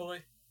 fall, hopefully.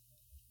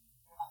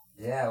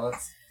 Yeah,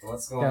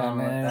 what's going on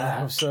with that?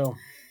 I hope so.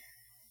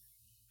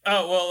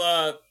 Oh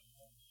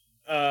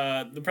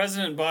well, the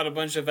president bought a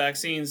bunch of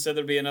vaccines, said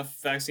there'd be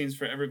enough vaccines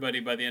for everybody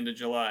by the end of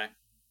July.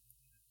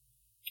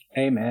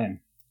 Amen.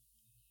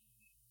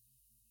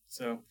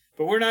 So,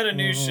 but we're not a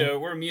news show;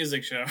 we're a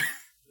music show.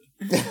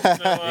 So,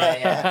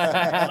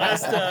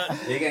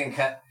 you can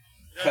cut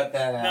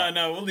that out.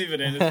 No, we'll leave it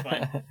in. It's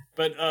fine.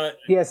 But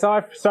yeah,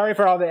 sorry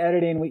for all the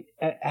editing.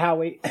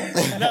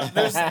 No,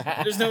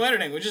 there's no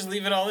editing. We just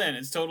leave it all in.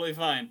 It's totally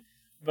fine.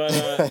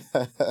 But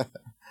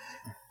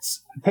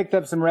picked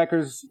up some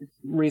records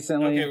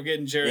recently. Okay, we're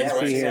getting Jared's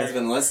what you guys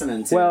been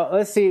listening to. Well,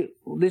 let's see.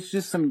 This is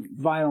just some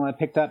vinyl I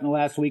picked up in the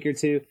last week or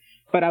two.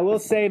 But I will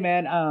say,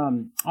 man,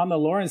 on the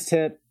Lawrence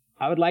tip,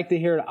 I would like to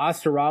hear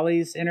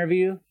Osterali's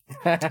interview.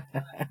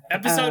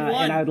 Episode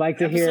 1. And I'd like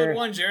to hear Episode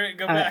 1, Jared.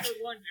 Go back.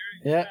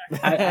 Yeah.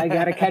 I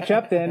got to catch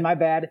up then. My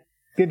bad.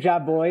 Good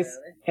job, boys.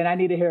 And I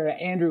need to hear an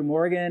Andrew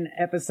Morgan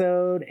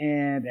episode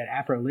and an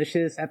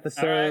Afrolicious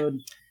episode.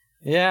 Right.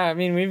 Yeah, I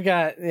mean, we've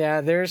got,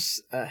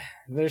 there's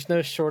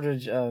no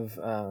shortage of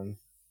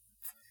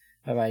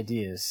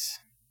ideas.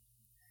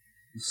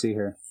 Let's see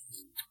here.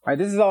 right,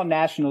 this is all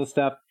national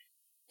stuff.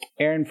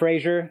 Aaron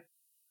Frazier,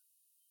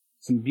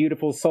 some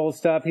beautiful soul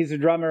stuff. He's a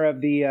drummer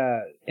of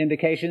the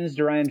Indications,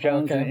 Dorian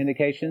Jones and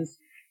Indications.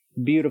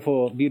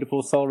 Beautiful,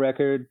 beautiful soul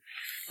record.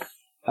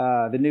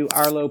 The new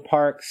Arlo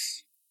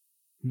Parks,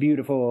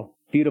 beautiful,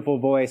 beautiful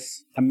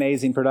voice,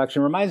 amazing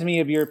production. Reminds me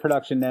of your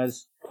production,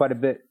 Nez, quite a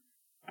bit.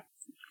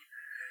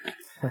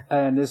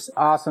 And this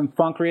awesome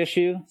funk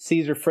reissue,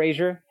 Caesar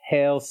Frazier,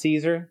 Hail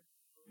Caesar,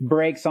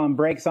 Breaks on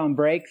Breaks on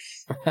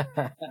Breaks.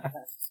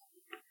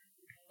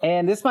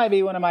 And this might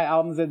be one of my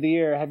albums of the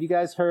year. Have you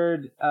guys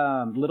heard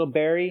Little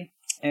Barry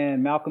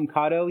and Malcolm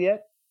Cotto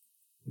yet?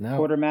 No.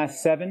 Quartermass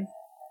 7?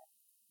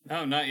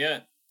 No, not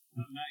yet.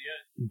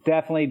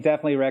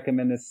 Definitely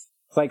recommend this.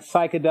 It's like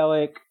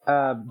psychedelic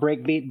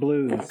breakbeat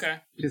blues. Okay.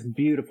 Just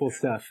beautiful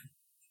stuff.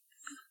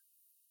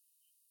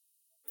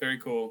 Very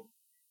cool.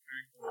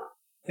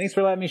 Thanks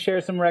for letting me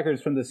share some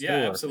records from the store.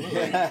 Yeah,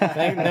 absolutely.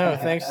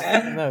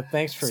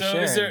 Thanks for So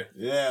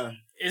sharing.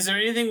 is there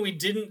anything we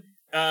didn't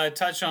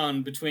touch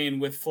on between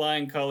With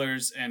Flying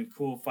Colors and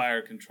Cool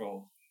Fire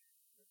Control?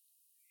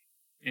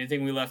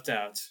 Anything we left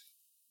out?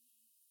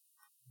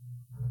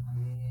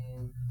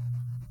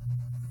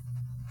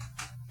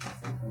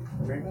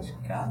 Pretty much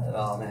got it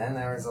all, man.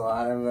 There was a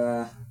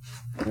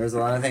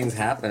lot of things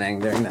happening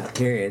during that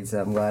period,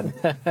 so I'm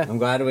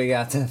glad we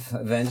got to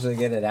eventually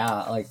get it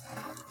out. Like,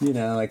 you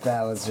know, like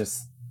that was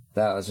just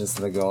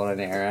the golden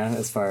era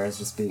as far as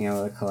just being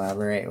able to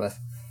collaborate with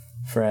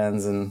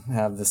friends and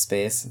have the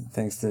space,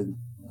 thanks to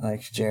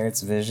like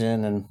Jarrett's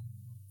vision, and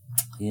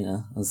you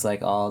know, it was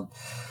like all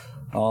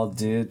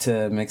due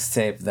to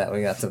mixtape that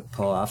we got to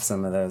pull off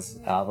some of those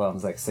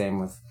albums. Like same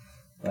with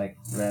like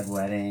Red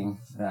Wedding,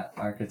 that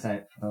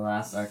Archetype, the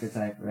last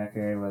Archetype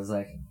record was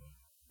like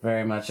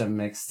very much a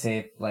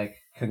mixtape like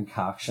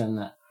concoction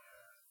that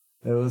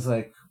it was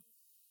like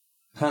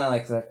kind of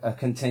like a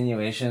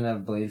continuation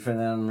of Bleed for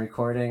Them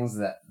recordings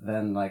that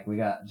then like we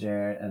got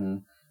Jarrett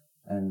and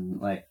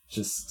like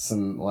just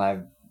some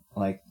live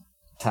like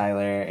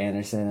Tyler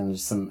Anderson and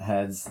just some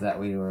heads that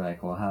we were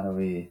like, well, how do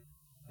we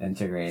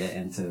integrate it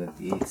into the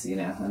beats, you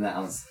know? And that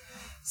was,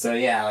 so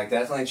yeah, like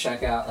definitely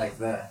check out like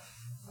the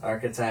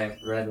Archetype,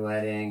 Red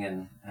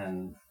Wedding,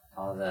 and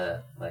all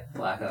the like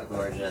Blackout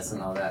Gorgeous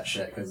and all that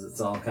shit, because it's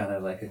all kind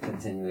of like a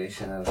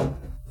continuation of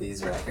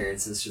these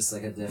records. It's just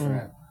like a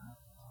different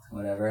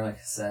whatever, like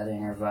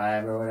setting or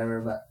vibe or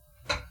whatever, but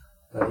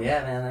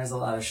yeah, man, there's a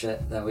lot of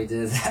shit that we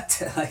did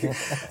that like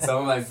some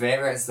of my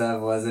favorite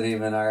stuff wasn't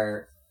even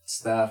our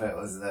stuff, it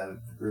was the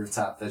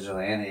Rooftop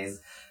Vigilantes.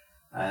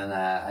 And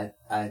I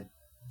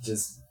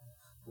just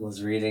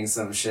was reading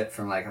some shit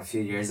from like a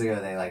few years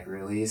ago. They like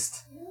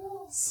released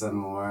some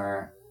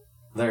more,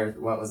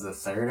 what was the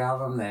third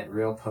album, that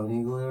Real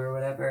Pony Glue or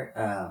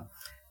whatever.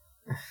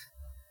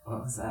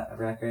 What was that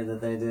record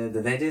that they did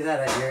they do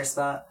that at your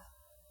spot?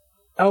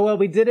 Oh, well,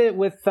 we did it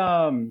with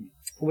an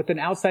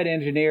outside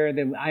engineer, and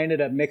then I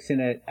ended up mixing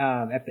it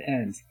at the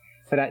end.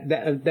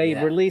 But they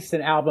released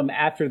an album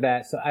after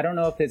that, so I don't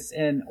know if it's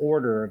in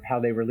order of how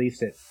they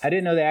released it. I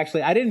didn't know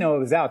it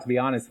was out, to be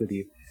honest with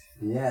you.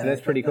 Yeah, so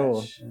that's pretty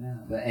cool.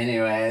 But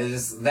anyway, it's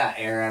just that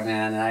era,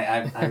 man.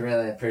 I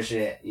really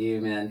appreciate you,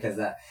 man, because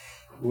that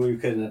we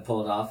couldn't have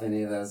pulled off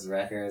any of those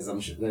records. I'm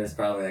sure there's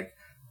probably like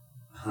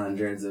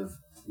hundreds of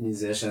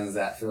musicians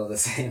that feel the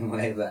same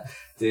way. But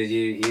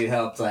dude, you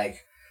helped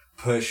like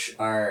push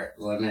our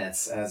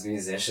limits as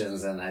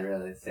musicians, and I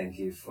really thank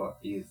you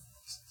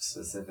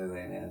specifically,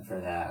 man, for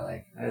that.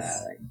 Like,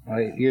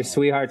 well, you're a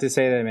sweetheart to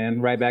say that, man.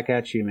 Right back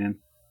at you, man.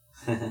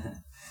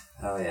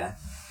 Oh yeah,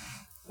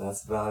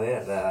 that's about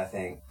it. That I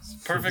think.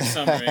 Perfect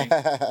summary.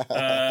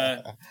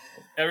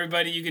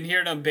 Everybody, you can hear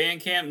it on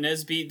Bandcamp,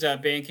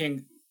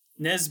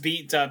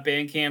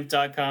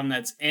 Nezbeat.bandcamp.com.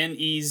 That's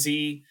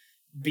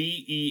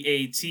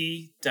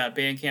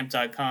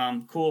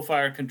NEZBEAT.bandcamp.com. Cool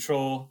Fire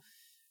Control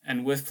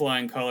and With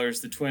Flying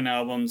Colors, the twin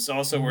albums.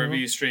 Also wherever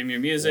you stream your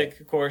music,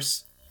 of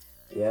course.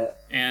 Yeah.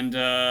 And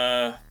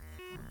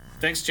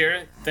thanks,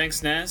 Jarrett.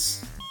 Thanks,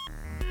 Nez.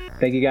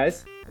 Thank you,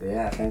 guys.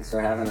 Yeah, thanks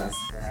for having us.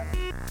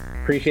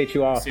 Appreciate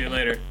you all. See you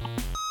later.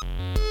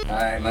 All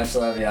right, much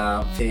love,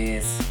 y'all.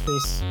 Peace.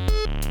 Peace.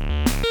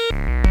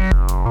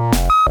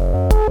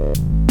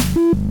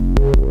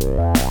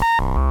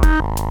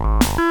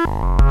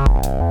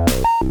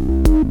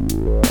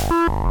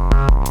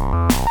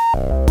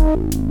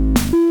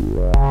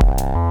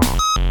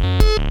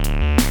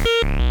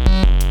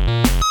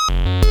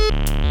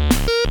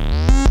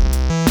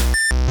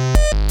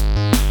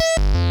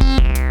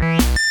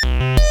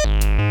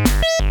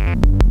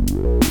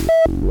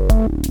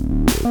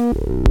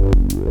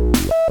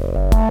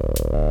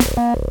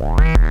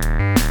 Wow.